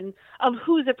distinction of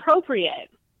who's appropriate.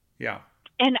 Yeah.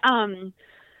 And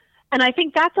I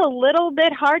think that's a little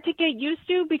bit hard to get used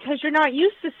to because you're not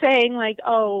used to saying like,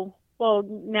 oh, well,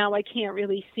 now I can't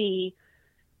really see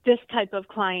this type of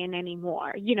client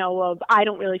anymore. I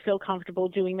don't really feel comfortable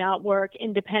doing that work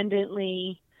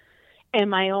independently in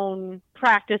my own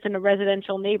practice in a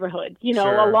residential neighborhood,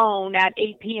 Sure. alone at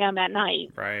 8 p.m. at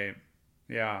night. Right.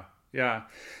 Yeah. Yeah.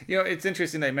 It's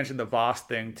interesting that you mentioned the boss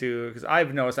thing too, because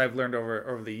I've noticed, I've learned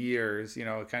over the years,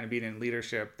 kind of being in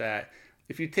leadership, that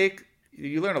if you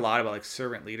learn a lot about like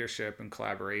servant leadership and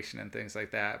collaboration and things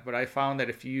like that. But I found that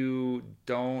if you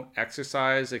don't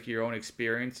exercise like your own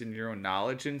experience and your own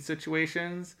knowledge in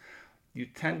situations, you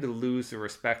tend to lose the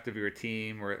respect of your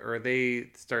team, or they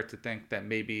start to think that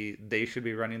maybe they should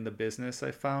be running the business,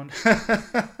 I found.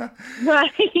 Right.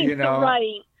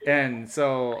 Right. And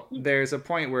so there's a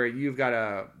point where you've got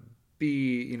to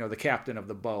be, the captain of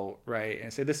the boat, right?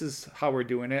 And say, this is how we're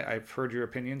doing it. I've heard your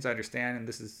opinions, I understand, and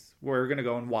this is where we're going to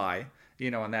go and why,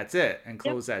 and that's it. And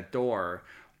close that door,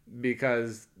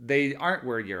 because they aren't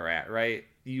where you're at, right?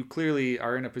 You clearly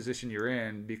are in a position you're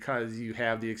in because you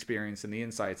have the experience and the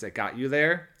insights that got you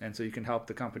there. And so you can help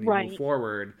the company move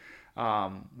forward.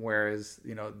 Whereas,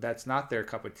 that's not their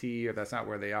cup of tea, or that's not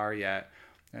where they are yet.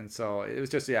 And so it was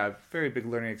just, a very big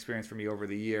learning experience for me over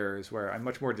the years, where I'm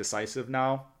much more decisive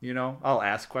now. I'll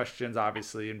ask questions,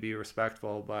 obviously, and be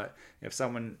respectful. But if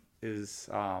someone has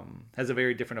a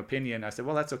very different opinion, I said,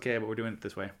 well, that's okay, but we're doing it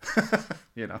this way.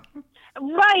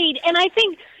 Right. And I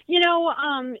think,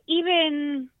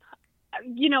 even,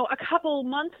 a couple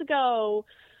months ago,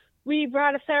 we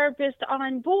brought a therapist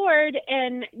on board,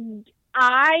 and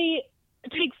I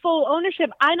take full ownership.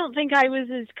 I don't think I was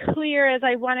as clear as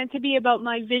I wanted to be about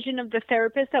my vision of the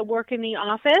therapist that work in the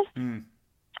office. Mm.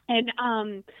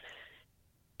 And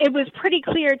it was pretty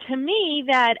clear to me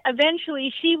that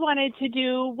eventually she wanted to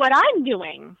do what I'm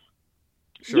doing.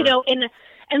 Sure.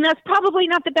 And that's probably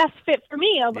not the best fit for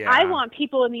me. I want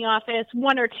people in the office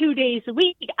 1 or 2 days a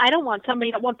week. I don't want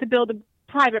somebody that wants to build a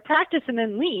private practice and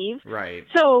then leave. Right.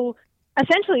 So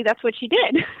essentially that's what she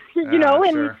did,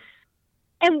 Sure.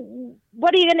 And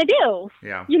what are you going to do?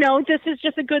 Yeah. This is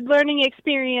just a good learning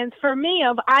experience for me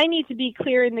I need to be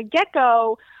clear in the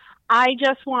get-go. I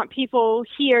just want people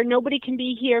here. Nobody can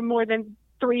be here more than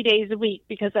 3 days a week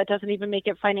because that doesn't even make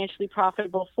it financially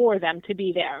profitable for them to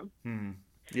be there.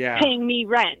 Paying me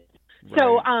rent. Right.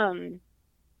 So, and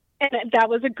that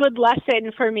was a good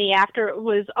lesson for me after it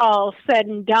was all said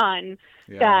and done,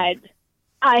 that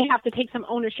I have to take some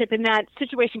ownership in that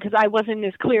situation because I wasn't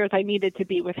as clear as I needed to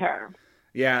be with her.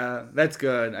 Yeah, that's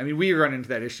good. I mean, we run into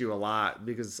that issue a lot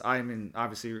because I'm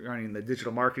obviously running the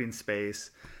digital marketing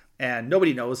space, and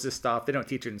nobody knows this stuff. They don't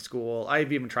teach it in school.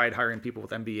 I've even tried hiring people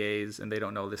with MBAs, and they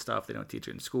don't know this stuff. They don't teach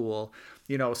it in school.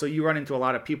 So you run into a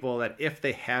lot of people that if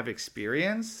they have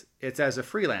experience, it's as a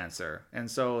freelancer.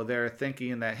 And so they're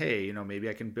thinking that, hey, maybe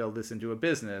I can build this into a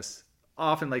business.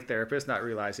 Often like therapists, not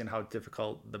realizing how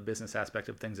difficult the business aspect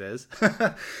of things is.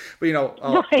 But,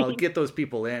 I'll get those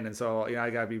people in. And so, I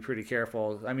got to be pretty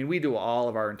careful. I mean, we do all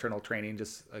of our internal training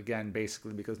just, again,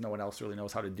 basically because no one else really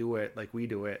knows how to do it like we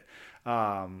do it.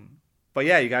 But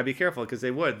yeah, you got to be careful because they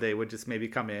would just maybe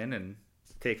come in and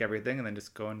take everything and then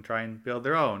just go and try and build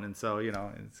their own. And so,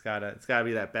 it's gotta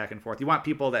be that back and forth. You want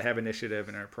people that have initiative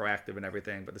and are proactive and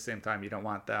everything, but at the same time, you don't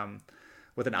want them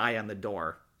with an eye on the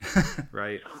door.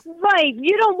 Right. Right.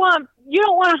 You don't want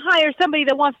to hire somebody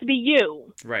that wants to be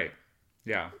you. Right.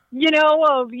 Yeah. You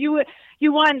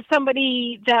want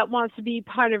somebody that wants to be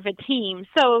part of a team.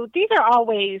 So these are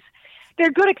always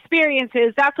they're good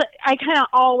experiences. That's what I kind of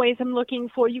always am looking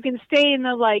for. You can stay in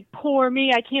the like, poor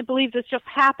me, I can't believe this just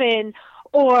happened,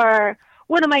 or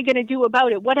what am I going to do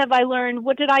about it? What have I learned?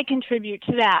 What did I contribute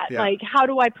to that? Yeah. Like, how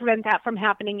do I prevent that from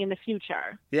happening in the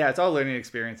future? Yeah, it's all learning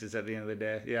experiences at the end of the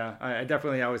day. Yeah, I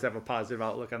definitely always have a positive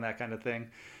outlook on that kind of thing.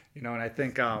 And I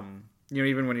think,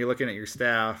 even when you're looking at your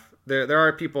staff, there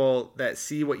are people that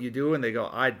see what you do and they go,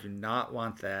 I do not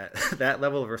want that. That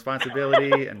level of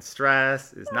responsibility and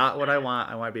stress is not what I want.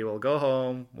 I want to be able to go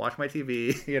home, watch my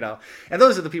TV, and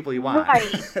those are the people you want,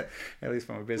 Right. at least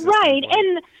from a business Right. standpoint.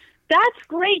 And that's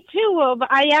great too.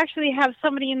 I actually have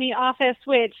somebody in the office,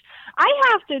 which I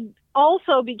have to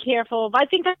also be careful of. I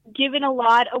think I've given a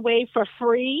lot away for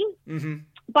free Mm-hmm.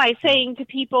 by saying to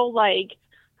people like,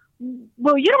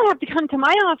 well, you don't have to come to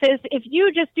my office. If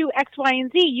you just do X, Y,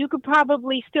 and Z, you could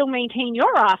probably still maintain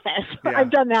your office. Yeah. I've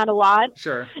done that a lot.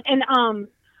 Sure. And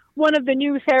one of the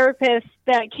new therapists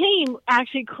that came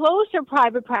actually closed her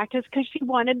private practice because she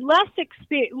wanted less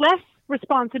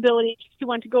responsibility. She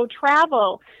wanted to go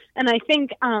travel. And I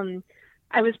think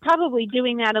I was probably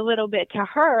doing that a little bit to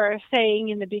her, saying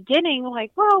in the beginning,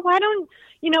 like, well, why don't,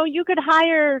 you could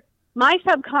hire my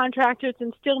subcontractors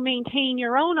and still maintain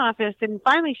your own office. And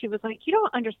finally she was like, you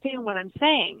don't understand what I'm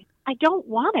saying. I don't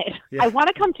want it. Yeah. I want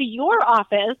to come to your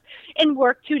office and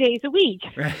work 2 days a week.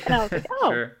 Right. And I was like,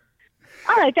 oh, Sure.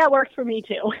 all right, that works for me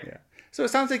too. Yeah. So it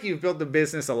sounds like you've built the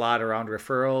business a lot around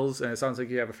referrals, and it sounds like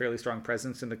you have a fairly strong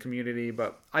presence in the community.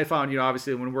 But I found,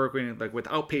 obviously when working like with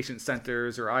outpatient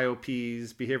centers or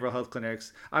IOPs, behavioral health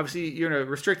clinics, obviously you're in a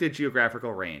restricted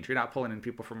geographical range. You're not pulling in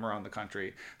people from around the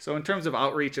country. So in terms of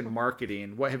outreach and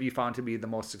marketing, what have you found to be the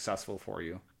most successful for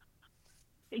you?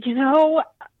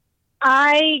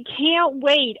 I can't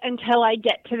wait until I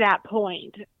get to that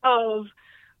point of,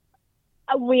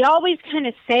 we always kind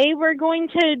of say we're going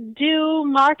to do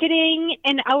marketing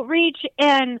and outreach,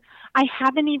 and I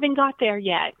haven't even got there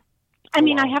yet. I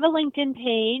mean, wow. I have a LinkedIn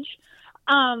page.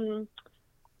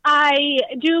 I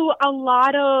do a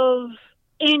lot of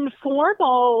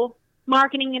informal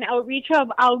marketing and outreach.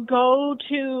 I'll go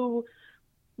to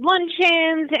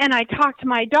luncheons and I talk to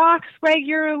my docs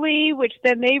regularly, which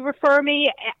then they refer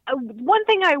me. One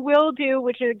thing I will do,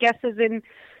 which I guess is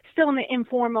still in the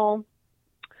informal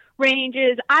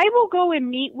ranges, I will go and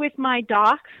meet with my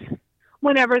docs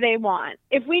whenever they want.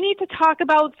 If we need to talk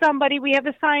about somebody, we have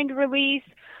a signed release,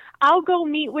 I'll go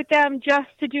meet with them just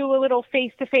to do a little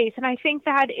face-to-face. And I think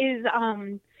that is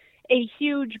a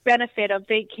huge benefit of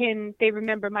they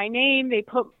remember my name, they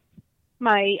put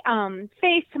my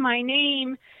face to my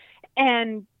name,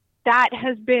 and that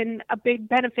has been a big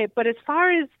benefit. But as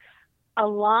far as a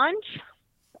launch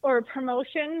or a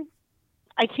promotion,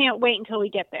 I can't wait until we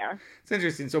get there. It's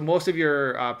interesting. So most of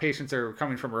your patients are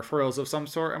coming from referrals of some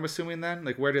sort, I'm assuming then?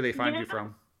 Like, where do they find you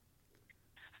from?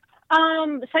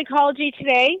 Psychology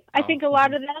Today. I think a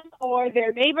lot of them, or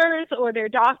their neighbors, or their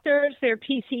doctors, their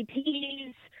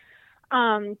PCPs,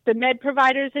 the med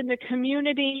providers in the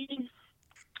community,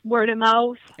 word of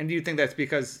mouth. And do you think that's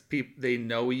because they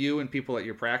know you and people at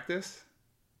your practice?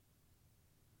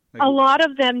 A lot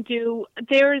of them do.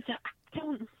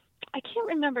 I can't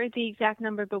remember the exact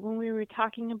number, but when we were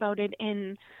talking about it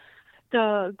in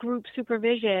the group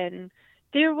supervision,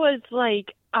 there was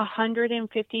like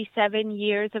 157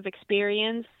 years of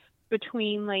experience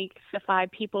between like the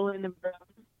 5 people in the room.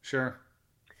 Sure.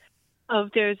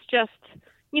 There's just,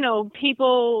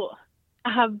 people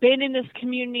have been in this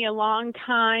community a long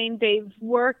time. They've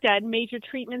worked at major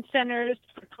treatment centers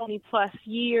for 20 plus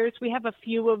years. We have a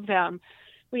few of them.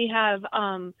 We have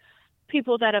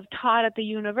people that have taught at the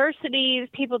universities,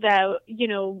 people that,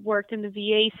 worked in the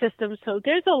VA system. So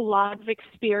there's a lot of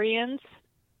experience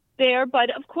there. But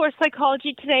of course,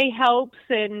 Psychology Today helps,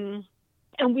 and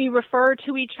we refer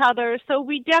to each other. So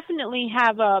we definitely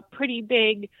have a pretty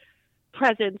big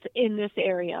presence in this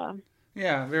area.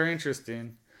 Yeah, very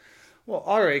interesting. Well,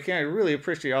 all right, Karen, I really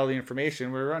appreciate all the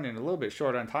information. We're running a little bit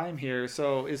short on time here.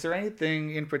 So is there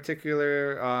anything in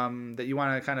particular that you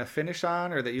want to kind of finish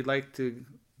on, or that you'd like to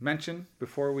mention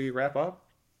before we wrap up?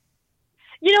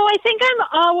 I think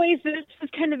this is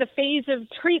kind of the phase of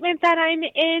treatment that I'm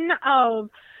in, of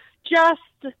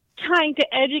just trying to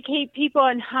educate people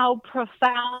on how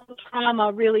profound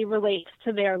trauma really relates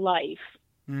to their life.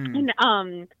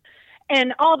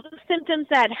 And all the symptoms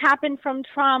that happen from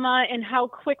trauma and how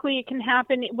quickly it can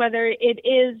happen, whether it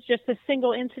is just a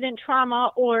single incident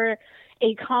trauma or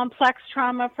a complex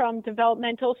trauma from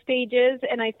developmental stages.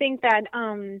 And I think that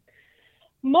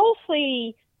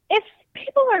mostly if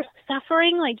people are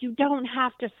suffering, like, you don't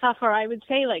have to suffer. I would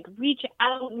say, like, reach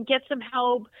out and get some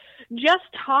help. Just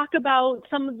talk about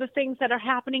some of the things that are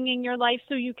happening in your life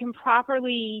so you can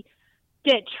properly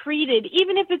get treated,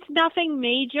 even if it's nothing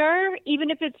major,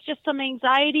 even if it's just some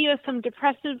anxiety or some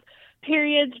depressive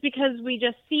periods, because we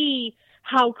just see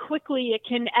how quickly it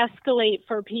can escalate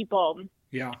for people.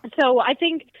 Yeah. So I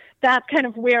think that's kind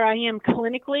of where I am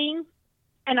clinically.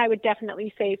 And I would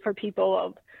definitely say for people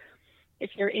of, if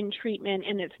you're in treatment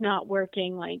and it's not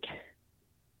working, like,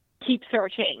 keep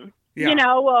searching. Yeah. You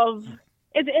know,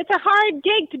 it's a hard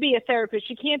gig to be a therapist.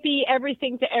 You can't be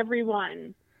everything to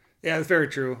everyone. Yeah, that's very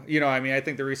true. I mean, I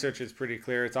think the research is pretty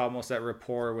clear. It's almost that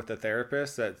rapport with the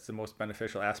therapist that's the most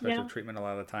beneficial aspect of treatment a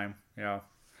lot of the time.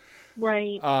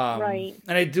 Right, right.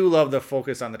 And I do love the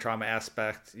focus on the trauma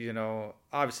aspect.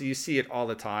 Obviously you see it all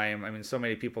the time. I mean, so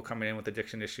many people coming in with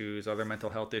addiction issues, other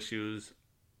mental health issues,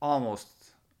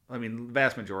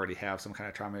 vast majority have some kind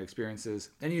of trauma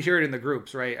experiences. And you hear it in the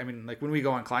groups, right? I mean, like when we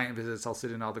go on client visits, I'll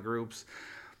sit in all the groups.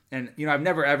 And, I've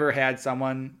never ever had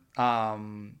someone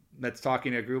that's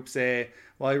talking to a group say,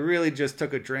 well, I really just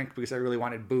took a drink because I really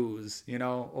wanted booze,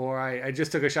 or I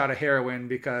just took a shot of heroin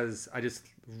because I just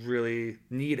really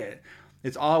need it.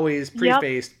 It's always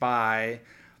prefaced by,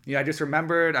 I just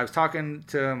remembered I was talking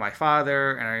to my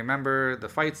father and I remember the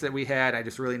fights that we had. I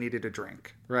just really needed a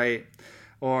drink, right?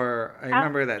 Or I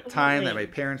remember that time that my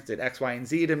parents did X, Y, and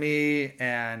Z to me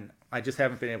and I just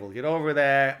haven't been able to get over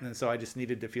that. And so I just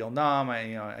needed to feel numb.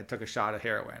 I took a shot of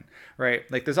heroin, right?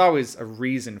 Like there's always a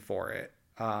reason for it.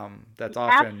 That's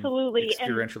often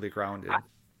experientially grounded.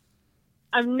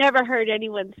 I've never heard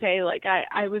anyone say, like,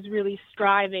 I was really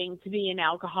striving to be an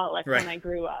alcoholic when I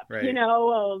grew up. Right.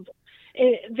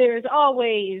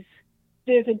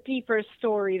 There's a deeper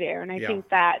story there. And I think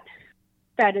that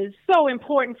is so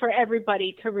important for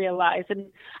everybody to realize. And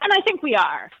I think we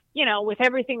are, with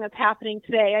everything that's happening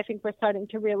today, I think we're starting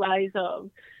to realize,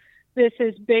 this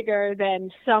is bigger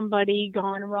than somebody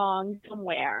gone wrong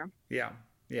somewhere. Yeah,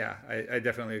 I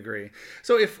definitely agree.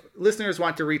 So if listeners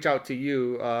want to reach out to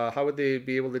you, how would they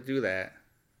be able to do that?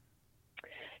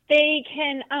 They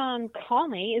can call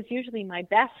me, is usually my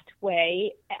best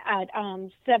way, at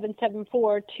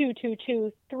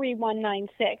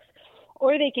 774-222-3196.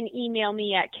 Or they can email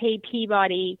me at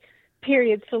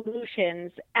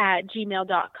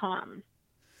kpeabody.solutions@gmail.com.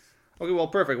 Okay, well,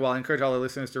 perfect. Well, I encourage all the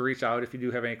listeners to reach out if you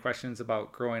do have any questions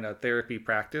about growing a therapy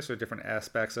practice or different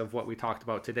aspects of what we talked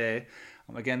about today.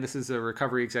 Again, this is a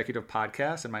Recovery Executive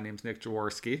podcast, and my name is Nick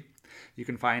Jaworski. You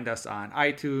can find us on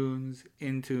iTunes,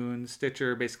 Intunes,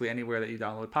 Stitcher, basically anywhere that you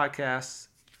download podcasts.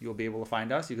 You'll be able to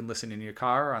find us. You can listen in your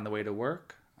car, on the way to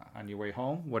work, on your way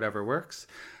home, whatever works.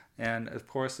 And of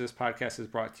course, this podcast is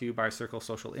brought to you by Circle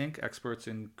Social Inc., experts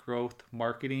in growth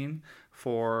marketing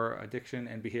for addiction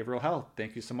and behavioral health.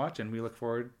 Thank you so much, and we look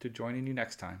forward to joining you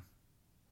next time.